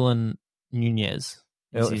Erlen Nunez.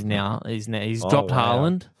 He's dropped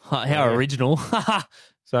Haaland. How original.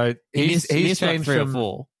 So he's changed like 3 from or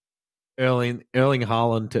 4. Erling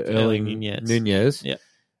Haaland to Erling Nunez. Yeah.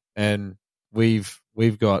 And we've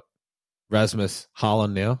got Rasmus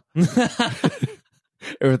Haaland now.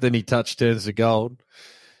 Everything he touched turns to gold.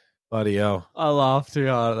 Bloody hell. I laughed too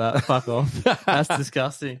hard at that. Fuck off. That's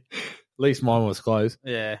disgusting. At least mine was close.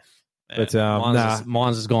 Yeah. But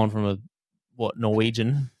mine's just gone from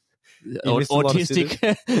Norwegian. Autistic.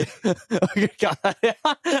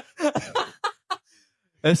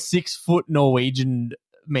 A 6-foot Norwegian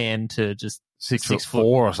man to just 6'4"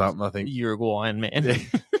 or something, I think. Uruguayan man.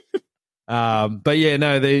 But yeah,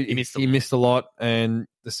 no, he missed a lot, and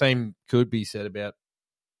the same could be said about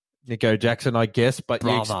Nico Jackson, I guess. But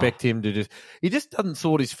you expect him to he just doesn't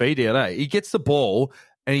sort his feet out. He gets the ball,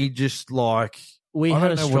 and he just we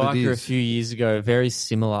had a striker a few years ago, very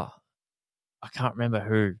similar. I can't remember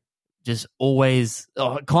who. Just always,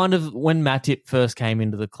 kind of when Matip first came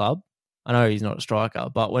into the club. I know he's not a striker,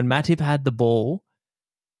 but when Matip had the ball,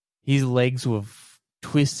 his legs were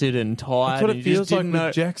twisted and tired. That's what it feels like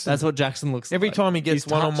with Jackson. That's what Jackson looks like. Every time he gets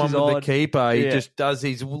one-on-one with the keeper, he just does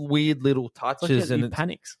these weird little touches. He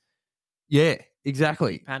panics. Yeah,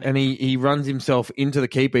 exactly. And he runs himself into the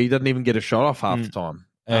keeper. He doesn't even get a shot off half the time.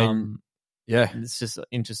 And it's just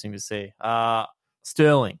interesting to see.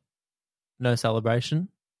 Sterling, no celebration.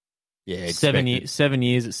 Yeah, 7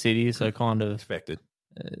 years at City, so kind of expected.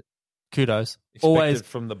 Kudos. Expected always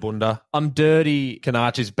from the bunda. I'm dirty.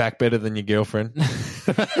 Kanachi's back better than your girlfriend.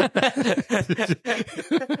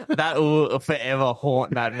 That will forever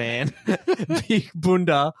haunt that man. Big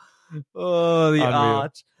bunda. Oh, the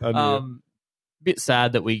arch. Bit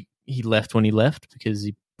sad that he left when he left, because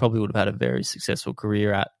he probably would have had a very successful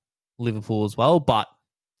career at Liverpool as well, but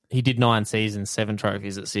he did 9 seasons, 7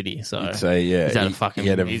 trophies at City. So he's had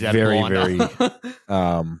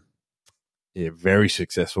a very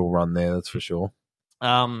successful run there. That's for sure.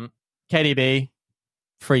 KDB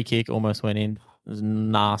free kick almost went in. It was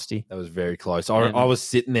nasty. That was very close. I was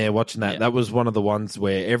sitting there watching that. Yeah. That was one of the ones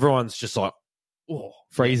where everyone's just like,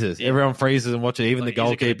 freezes. Yeah. Everyone freezes and watches. Even the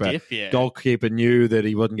goalkeeper. Goalkeeper knew that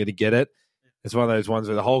he wasn't going to get it. It's one of those ones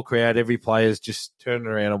where the whole crowd, every player's just turning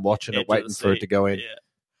around and watching it, waiting for it to go in. Yeah.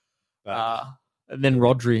 And then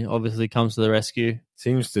Rodri obviously comes to the rescue.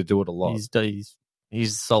 Seems to do it a lot.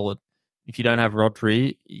 He's solid. If you don't have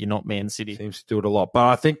Rodri, you're not Man City. Seems to do it a lot. But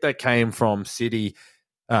I think that came from Chelsea.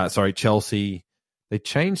 They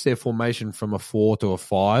changed their formation from a 4 to a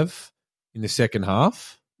 5 in the second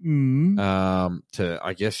half. to,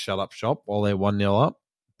 I guess, shut up shop while they're 1-0 up.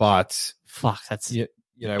 But fuck, that's you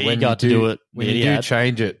know, you when got to do it. when you do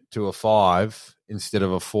change it to a 5 instead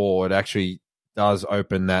of a 4, it actually does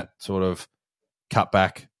open that sort of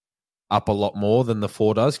cutback up a lot more than the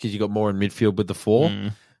 4 does, because you got more in midfield with the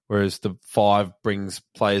 4, whereas the 5 brings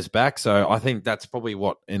players back. So I think that's probably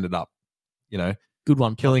what ended up, good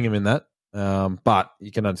one, killing him in that. But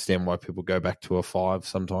you can understand why people go back to a 5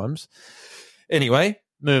 sometimes. Anyway,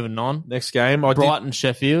 moving on. Next game, Brighton,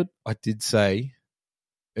 Sheffield. I did say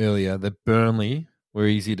earlier that Burnley were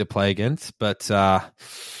easy to play against, but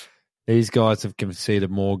these guys have conceded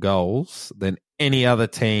more goals than any other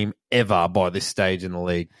team ever by this stage in the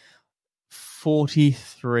league.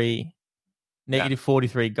 43, negative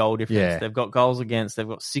 43 goal difference. Yeah. They've got goals against. They've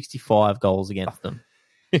got 65 goals against them.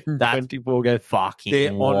 That's 24 games.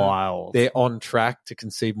 fucking wild. They're on track to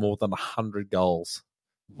concede more than 100 goals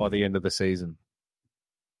by the end of the season.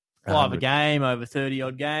 5 a game, over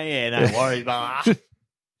 30-odd game. Yeah, no worries about that.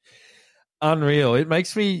 Unreal. It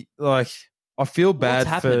makes me, I feel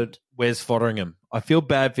bad for Wes Fotheringham. I feel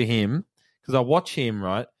bad for him because I watch him,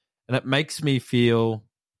 right, and it makes me feel,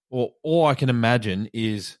 or all I can imagine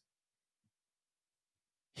is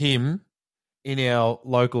him in our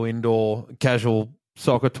local indoor casual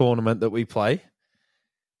soccer tournament that we play,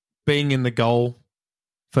 being in the goal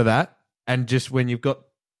for that, and just when you've got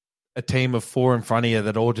a team of 4 in front of you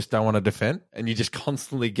that all just don't want to defend, and you just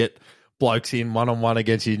constantly get blokes in one-on-one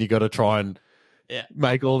against you, and you got to try and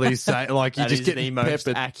make all these you just get the most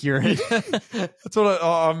peppered. accurate. That's what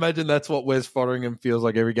I imagine. That's what Wes Fotheringham feels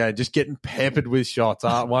like every game, just getting peppered with shots,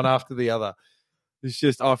 one after the other. It's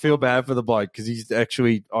just, I feel bad for the bloke because he's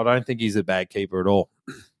actually, I don't think he's a bad keeper at all.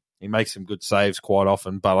 He makes some good saves quite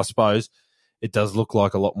often, but I suppose it does look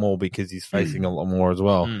like a lot more because he's facing a lot more as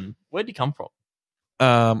well. Where'd he come from?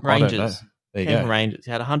 Rangers. I don't know. There you Came go. from Rangers.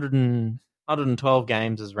 He had 112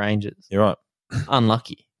 games as Rangers. You're right.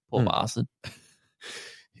 Unlucky. Poor bastard.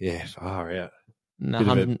 Yeah, far out.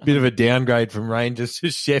 No, Bit of a downgrade from Rangers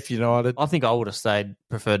to Sheffield United. I think I would have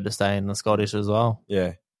preferred to stay in the Scottish as well. Yeah.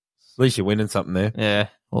 At least you're winning something there. Yeah.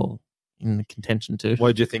 Well, in the contention too. What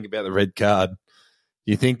did you think about the red card?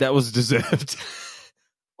 Do you think that was deserved?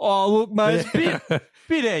 Oh, look, mate, it's a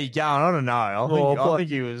bit how you going. I don't know. I think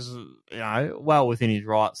he was, well within his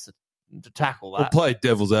rights to tackle that. We'll play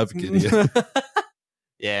devil's advocate here.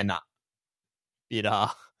 Yeah, nah. Bit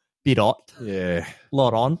hot. Yeah.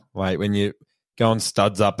 Lot on. Wait, when you go and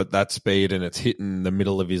studs up at that speed and it's hitting the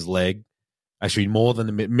middle of his leg, actually more than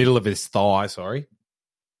the middle of his thigh, sorry.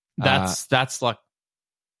 That's like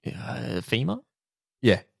femur?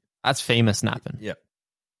 Yeah. That's femur snapping. Yep.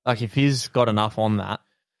 Like if he's got enough on that.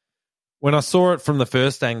 When I saw it from the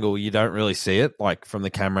first angle, you don't really see it, like from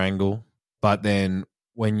the camera angle. But then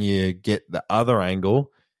when you get the other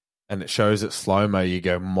angle and it shows it slow-mo, you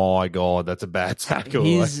go, my God, that's a bad tackle.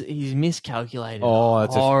 He's miscalculated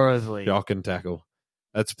that's horribly. a shocking tackle.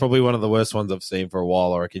 That's probably one of the worst ones I've seen for a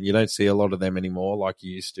while, I reckon. You don't see a lot of them anymore like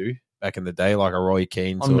you used to back in the day, like a Roy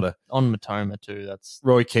Keane sort of. On Matoma too. That's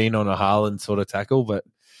Roy Keane on a Haaland sort of tackle. But,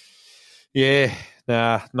 yeah,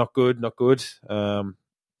 not good.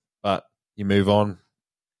 But you move on.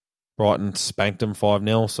 Brighton spanked him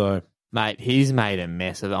 5-0, so... Mate, he's made a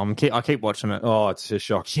mess of it. I keep watching it. Oh, it's a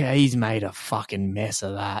shock. Yeah, he's made a fucking mess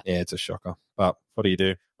of that. Yeah, it's a shocker. But what do you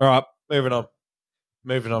do? All right, moving on.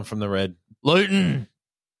 Moving on from the red. Luton.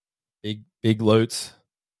 Big Lutes.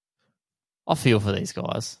 I feel for these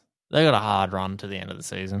guys. They got a hard run to the end of the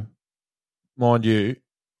season. Mind you,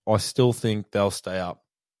 I still think they'll stay up.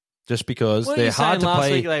 Just because what they're you hard to last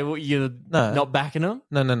play. Week, you're not backing them?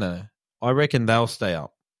 No. I reckon they'll stay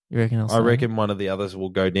up. You reckon? I reckon one of the others will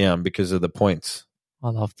go down because of the points. I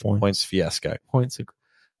love points. Points fiasco. Points.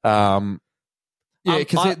 Are... Yeah,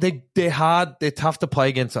 because they're hard. They're tough to play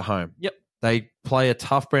against at home. Yep. They play a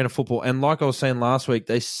tough brand of football. And like I was saying last week,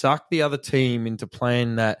 they suck the other team into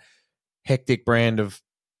playing that hectic brand of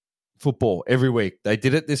football every week. They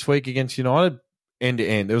did it this week against United, end to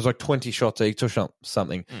end. There was like 20 shots each or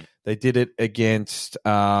something. They did it against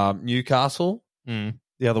Newcastle.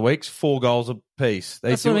 The other weeks, 4 goals apiece.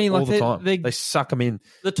 They do it all the time. They suck them in.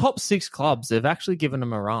 The top 6 clubs, they've actually given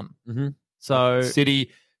them a run. Mm-hmm. So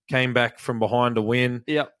City came back from behind to win.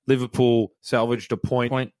 Yep. Liverpool salvaged a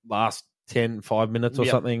point last 5 minutes or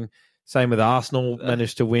something. Same with Arsenal,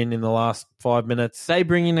 managed to win in the last 5 minutes. They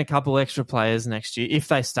bring in a couple extra players next year if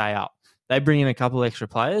they stay up. They bring in a couple extra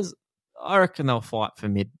players. I reckon they'll fight for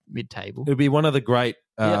mid-table. It'll be one of the great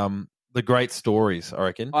the great stories, I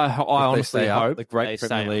reckon. I honestly hope the great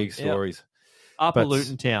Premier League stories. Upper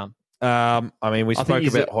Luton Town. We spoke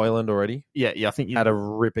about Hojlund already. Yeah. I think had a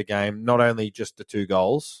ripper game. Not only just the 2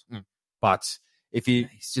 goals, but if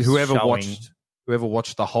whoever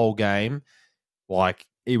watched the whole game, like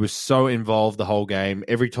he was so involved the whole game.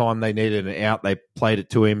 Every time they needed an out, they played it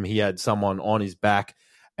to him. He had someone on his back,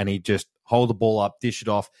 and he just hold the ball up, dish it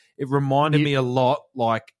off. It reminded me a lot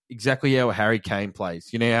like exactly how Harry Kane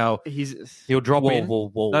plays. You know how he'll drop in.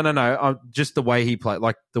 No. Just the way he played,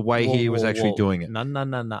 like the way he was actually doing it. No.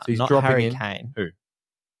 So he's not dropping Harry in. Kane. Who?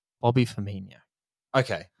 Bobby Firmino.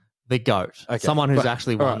 Okay. The GOAT. Okay. Someone who's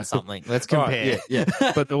actually won something. Let's compare. Right, yeah.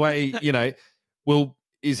 But the way,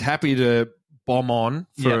 is happy to bomb on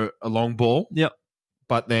for a long ball. Yep.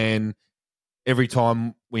 But then every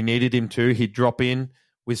time we needed him to, he'd drop in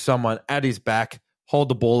with someone at his back, hold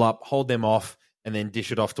the ball up, hold them off, and then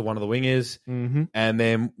dish it off to one of the wingers. Mm-hmm. And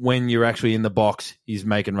then when you're actually in the box, he's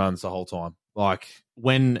making runs the whole time. Like,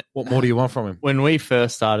 what more do you want from him? When we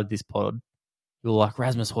first started this pod, we were like,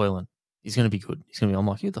 Rasmus Hojlund, he's going to be good. I'm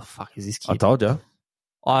like, who the fuck is this kid? I told you.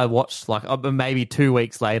 I watched, maybe 2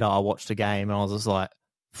 weeks later, I watched a game and I was just like,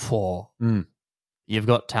 you've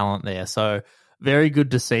got talent there. So very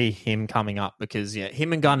good to see him coming up because,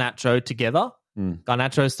 him and Garnacho together,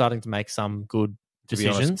 Garnacho's starting to make some good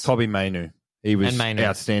decisions. Honest, probably Mainu. He was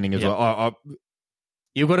outstanding as well.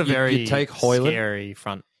 You've got a very Hojlund, scary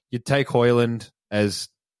front. You'd take Hojlund as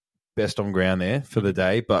best on ground there for the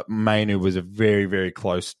day, but Mainu was a very, very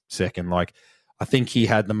close second. Like, I think he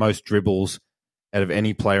had the most dribbles out of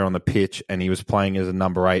any player on the pitch, and he was playing as a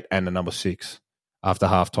number 8 and a number 6 after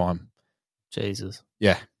halftime. Jesus.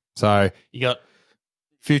 Yeah. So you got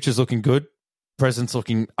future's looking good. Present's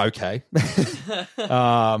looking okay.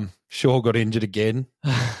 Shaw got injured again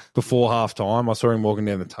before halftime. I saw him walking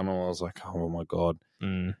down the tunnel. I was like, oh my God.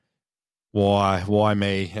 Why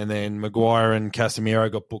me? And then Maguire and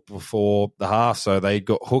Casemiro got booked before the half, so they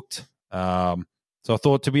got hooked. So I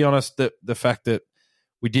thought, to be honest, that the fact that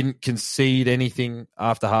we didn't concede anything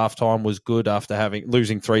after halftime was good after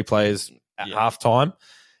losing 3 players at halftime,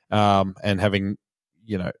 and having,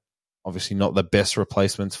 obviously not the best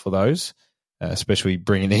replacements for those, especially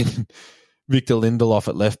bringing in Victor Lindelof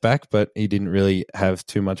at left back, but he didn't really have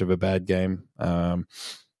too much of a bad game.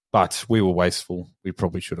 But we were wasteful. We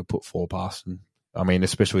probably should have put 4 past. And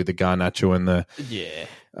especially the Garnacho and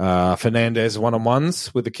the Fernandez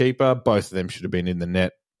one-on-ones with the keeper. Both of them should have been in the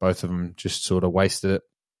net. Both of them just sort of wasted it.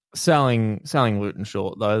 Selling Luton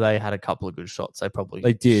short, though, they had a couple of good shots.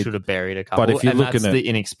 They did. Should have buried a couple. But if you're looking that's at the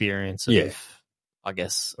inexperience of, I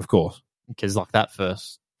guess. Of course. Because that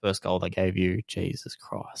first goal they gave you, Jesus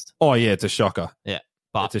Christ. Oh, yeah, it's a shocker. Yeah.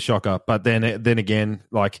 It's a shocker. But then again,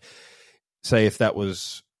 like, say if that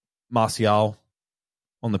was Martial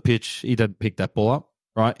on the pitch, he doesn't pick that ball up,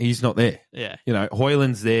 right? He's not there. Yeah.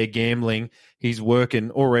 Hojlund's there gambling. He's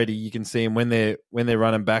working already. You can see him when they're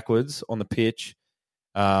running backwards on the pitch.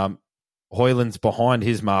 Hojlund's behind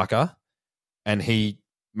his marker, and he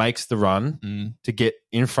makes the run to get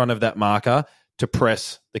in front of that marker to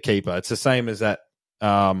press the keeper. It's the same as that.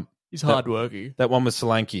 He's hardworking. That one was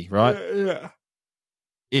Solanke, right? Yeah.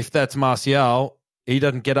 If that's Martial, he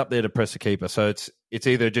doesn't get up there to press the keeper. So it's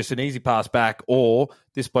either just an easy pass back, or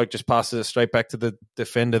this bloke just passes it straight back to the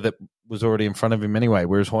defender that was already in front of him anyway,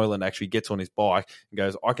 whereas Hojlund actually gets on his bike and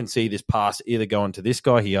goes, I can see this pass either going to this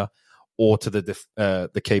guy here or to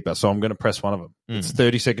the keeper, so I'm going to press one of them. It's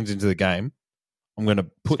 30 seconds into the game. I'm going to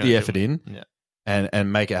put the effort in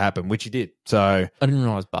and make it happen, which he did. So I didn't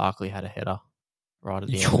realise Barkley had a header right at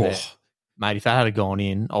the end there. Mate, if that had gone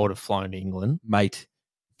in, I would have flown to England. Mate,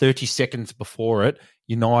 30 seconds before it,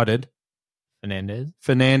 United,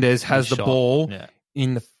 Fernandez has the ball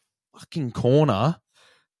in the fucking corner.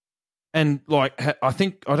 And, like, I don't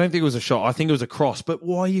think it was a shot. I think it was a cross. But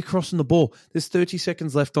why are you crossing the ball? There's 30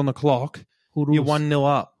 seconds left on the clock. You're 1-0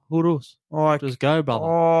 up. Just go, brother.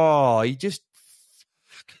 Oh, he just...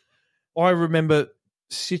 I remember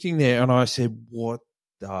sitting there and I said, what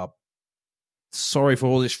the... Sorry for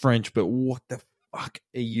all this French, but what the fuck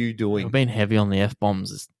are you doing? We've been heavy on the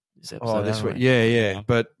F-bombs this episode. This week. Yeah.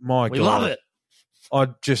 But, my God. We love it. I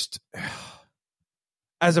just...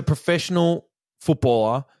 As a professional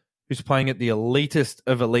footballer who's playing at the elitist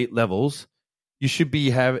of elite levels, you should be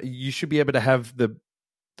able to have the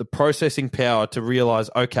processing power to realize,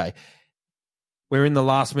 okay, we're in the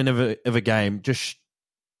last minute of a game. Just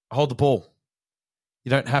hold the ball.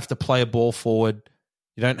 You don't have to play a ball forward.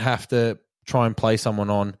 You don't have to try and play someone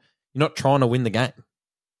on. You're not trying to win the game.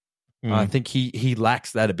 I think he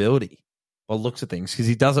lacks that ability by the looks of things, because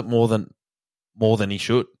he does it more than he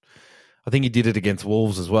should. I think he did it against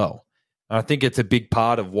Wolves as well. I think it's a big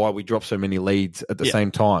part of why we drop so many leads at the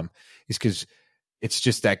same time, is because it's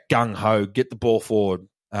just that gung-ho, get the ball forward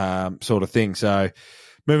sort of thing. So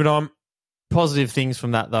moving on. Positive things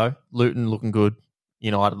from that, though. Luton looking good.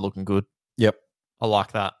 United looking good. Yep. I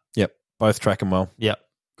like that. Yep. Both tracking well. Yep.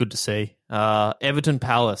 Good to see. Everton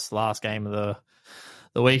Palace, last game of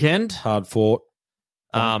the weekend. Hard fought.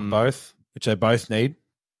 Both, which they both need.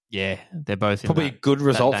 Yeah, they're both probably a good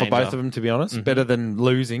result for both of them, to be honest. Mm-hmm. Better than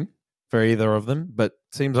losing for either of them. But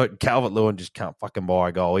seems like Calvert-Lewin just can't fucking buy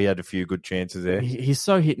a goal. He had a few good chances there. He's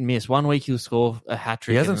so hit and miss. One week he'll score a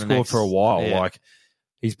hat-trick. He hasn't scored for a while. Yeah. Like,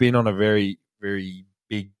 he's been on a very, very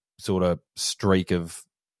big sort of streak of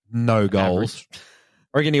no goals.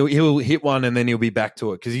 I reckon he'll hit one and then he'll be back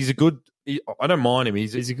to it because he's a good. I don't mind him.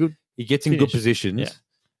 He's a good. He gets in good positions,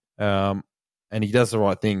 and he does the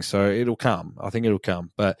right thing. So it'll come. I think it'll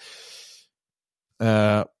come. But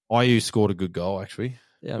IU scored a good goal actually,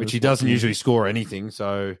 which he doesn't usually score anything.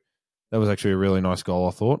 So that was actually a really nice goal,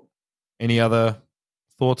 I thought. Any other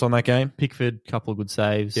thoughts on that game? Pickford, couple of good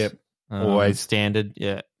saves. Yep, always standard.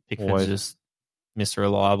 Yeah, Pickford's just Mr.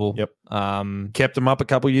 Reliable. Yep. Kept him up a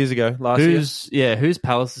couple of years ago last year. Yeah, who's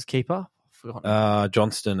Palace's keeper?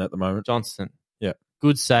 Johnston at the moment. Johnston. Yeah.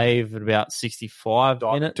 Good save at about 65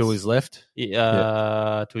 minutes. To his left?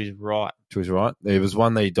 To his right. To his right. There was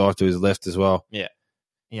one that he dived to his left as well. Yeah.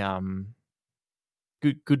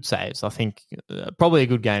 Good saves. I think probably a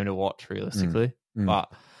good game to watch realistically.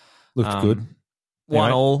 But looked good.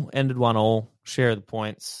 1-1, ended 1-1, share of the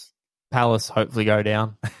points. Palace hopefully go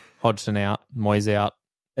down. Hodgson out, Moyes out.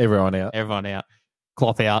 Everyone out.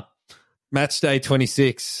 Cloth out. Match day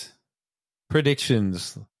 26.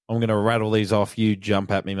 Predictions. I'm going to rattle these off. You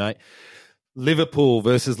jump at me, mate. Liverpool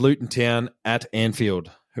versus Luton Town at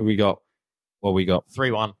Anfield. Who we got? What we got?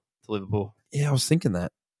 3-1 to Liverpool. Yeah, I was thinking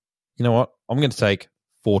that. You know what? I'm going to take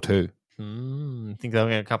 4-2. I think they'll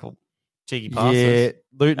get a couple cheeky passes. Yeah.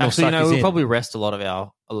 Luton actually, we'll probably rest a lot of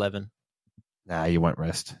our 11. Nah, you won't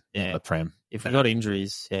rest. Yeah. The Prem. If we got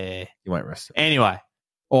injuries, yeah. You won't rest. Anyway.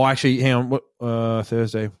 Oh, actually, hang on. What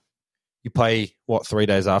Thursday? You play, 3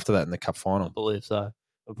 days after that in the cup final? I believe so.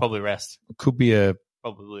 We'll probably rest.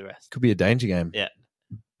 Probably rest. Could be a danger game. Yeah.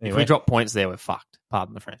 Anyway. If we drop points there, we're fucked.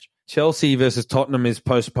 Pardon the French. Chelsea versus Tottenham is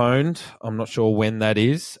postponed. I'm not sure when that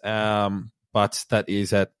is, but that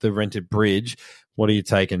is at the Rented Bridge. What are you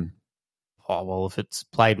taking? Oh, well, if it's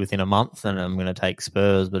played within a month, then I'm going to take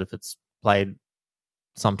Spurs. But if it's played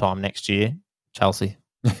sometime next year, Chelsea.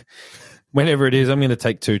 Whenever it is, I'm going to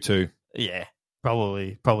take 2-2. Yeah,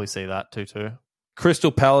 probably see that 2-2.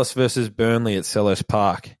 Crystal Palace versus Burnley at Selhurst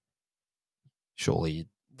Park. Surely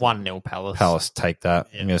 1-0 Palace. Palace take that.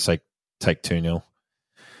 Yeah. I'm going to say take 2-0.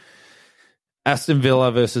 Aston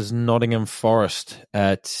Villa versus Nottingham Forest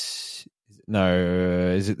at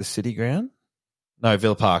is it the City Ground? No,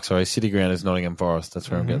 Villa Park. Sorry, City Ground is Nottingham Forest.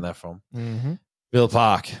 That's where I'm getting that from. Mm-hmm. Villa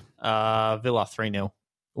Park. Villa 3-0.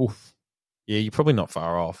 Oof. Yeah, you're probably not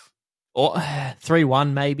far off. Or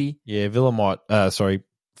 3-1 maybe. Yeah,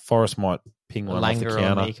 Forest might ping one off the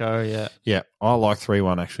counter. Or Nico, yeah. Yeah, I like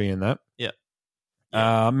 3-1 actually in that.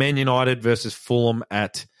 Yeah. Man United versus Fulham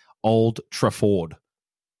at Old Trafford.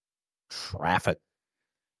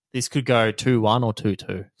 This could go 2-1 or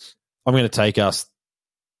 2-2. I'm going to take us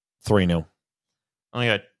 3-0. I'm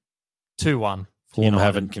going to go 2-1. Fulham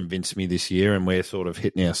haven't convinced me this year, and we're sort of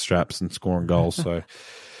hitting our straps and scoring goals. So,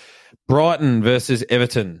 Brighton versus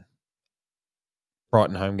Everton.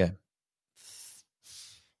 Brighton home game.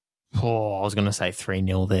 Oh, I was going to say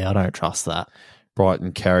 3-0 there. I don't trust that.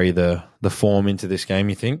 Brighton carry the form into this game,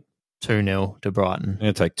 you think? 2-0 to Brighton. I'm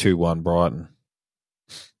going to take 2-1 Brighton.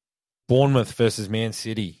 Bournemouth versus Man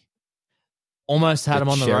City. Almost had them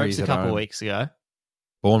on the ropes a couple of weeks ago.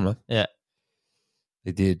 Bournemouth? Yeah.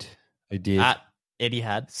 They did. Eddie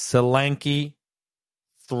had. Solanke,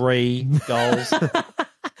 3 goals.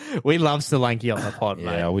 We love Solanke on the pod,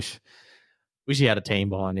 mate. Yeah, I wish he had a team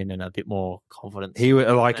behind him and a bit more confidence. He would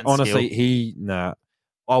honestly,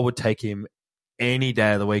 I would take him any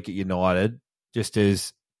day of the week at United, just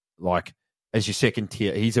as your second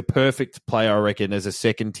tier. He's a perfect player, I reckon, as a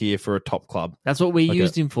second tier for a top club. That's what we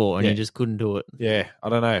used him for, and he just couldn't do it. Yeah, I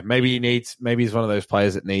don't know. Maybe he's one of those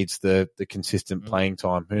players that needs the consistent playing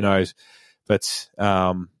time. Who knows? But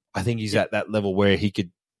I think he's at that level where he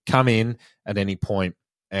could come in at any point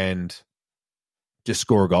and just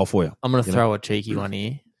score a goal for you. I'm going to throw a cheeky one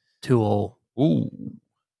here. 2-2. Ooh.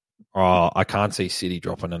 Oh, I can't see City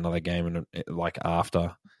dropping another game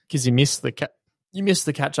after. Because you missed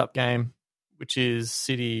the catch-up game, which is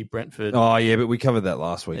City-Brentford. Oh, yeah, but we covered that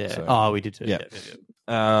last week. Yeah. So. Oh, we did too.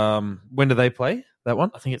 Yeah. When do they play, that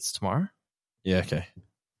one? I think it's tomorrow. Yeah, okay.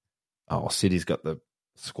 Oh, City's got the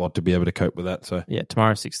squad to be able to cope with that. So yeah,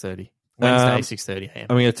 tomorrow 6:30. Wednesday, 6:30 a.m.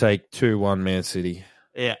 I'm going to take 2-1 Man City.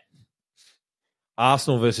 Yeah.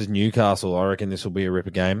 Arsenal versus Newcastle. I reckon this will be a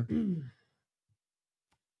ripper game.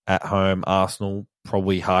 At home, Arsenal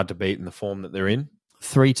probably hard to beat in the form that they're in.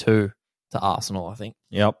 3-2 to Arsenal, I think.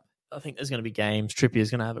 Yep. I think there's going to be games.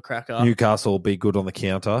 Trippier's going to have a cracker. Newcastle will be good on the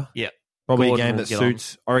counter. Yeah. Probably Gordon a game will that get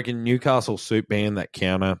suits. I reckon Newcastle suit being that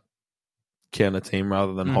counter team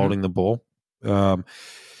rather than holding the ball.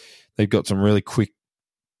 They've got some really quick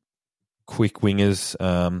wingers.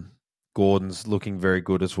 Gordon's looking very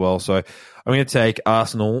good as well. So I'm going to take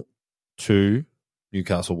Arsenal 2,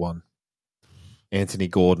 Newcastle 1. Anthony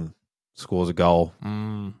Gordon scores a goal.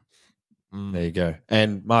 There you go.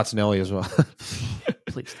 And Martinelli as well.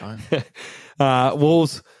 Please don't.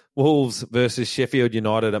 Wolves versus Sheffield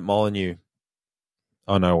United at Molineux.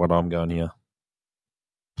 I know what I'm going here.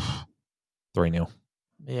 3-0.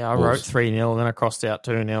 Yeah, I wrote 3-0, then I crossed out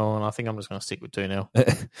 2-0, and I think I'm just going to stick with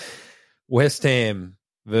 2-0. West Ham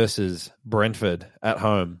versus Brentford at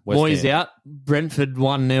home. Moyes out. Brentford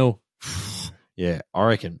 1-0. Yeah, I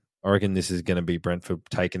reckon this is going to be Brentford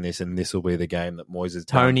taking this, and this will be the game that Moyes has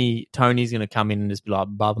done. Tony's going to come in and just be like,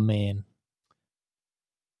 brother man.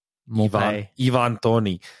 Ivan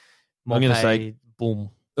Tony. I'm going to say boom.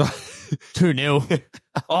 2-0.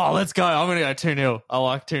 Oh, let's go. I'm going to go 2-0. I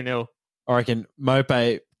like 2-0. I reckon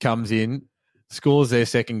Mope comes in, scores their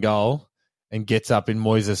second goal, and gets up in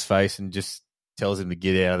Moyes' face and just tells him to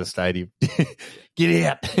get out of the stadium.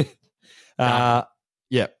 Get out.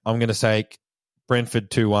 Yeah, I'm going to say Brentford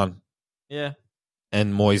 2-1. Yeah.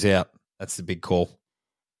 And Moyes out. That's the big call.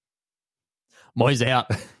 Moyes out.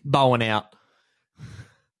 Bowen out.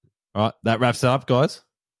 All right, that wraps it up, guys.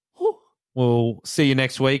 We'll see you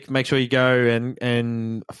next week. Make sure you go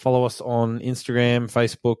and follow us on Instagram,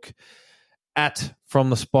 Facebook, at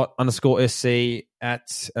 @FromTheSpot_SC, at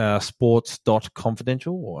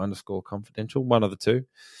sports.confidential or _confidential, one of the two.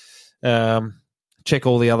 Check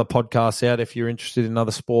all the other podcasts out if you're interested in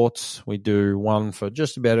other sports. We do one for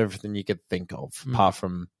just about everything you could think of, apart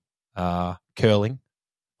from curling.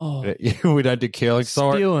 Oh, we don't do curling.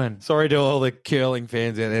 spewing. Sorry to all the curling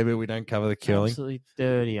fans out there, but we don't cover the curling. Absolutely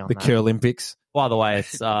dirty on the that. Curlympics. By the way,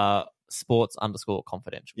 it's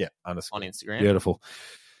sports_confidential. Yeah, on Instagram. Beautiful.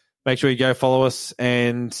 Make sure you go follow us,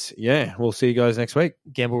 and yeah, we'll see you guys next week.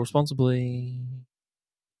 Gamble responsibly.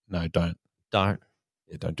 No, don't. Don't.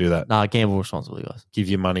 Yeah, don't do that. No, gamble responsibly, guys. Give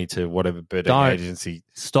your money to whatever betting agency.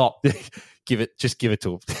 Stop. Just give it to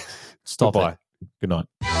them. Stop. Goodbye. Good night.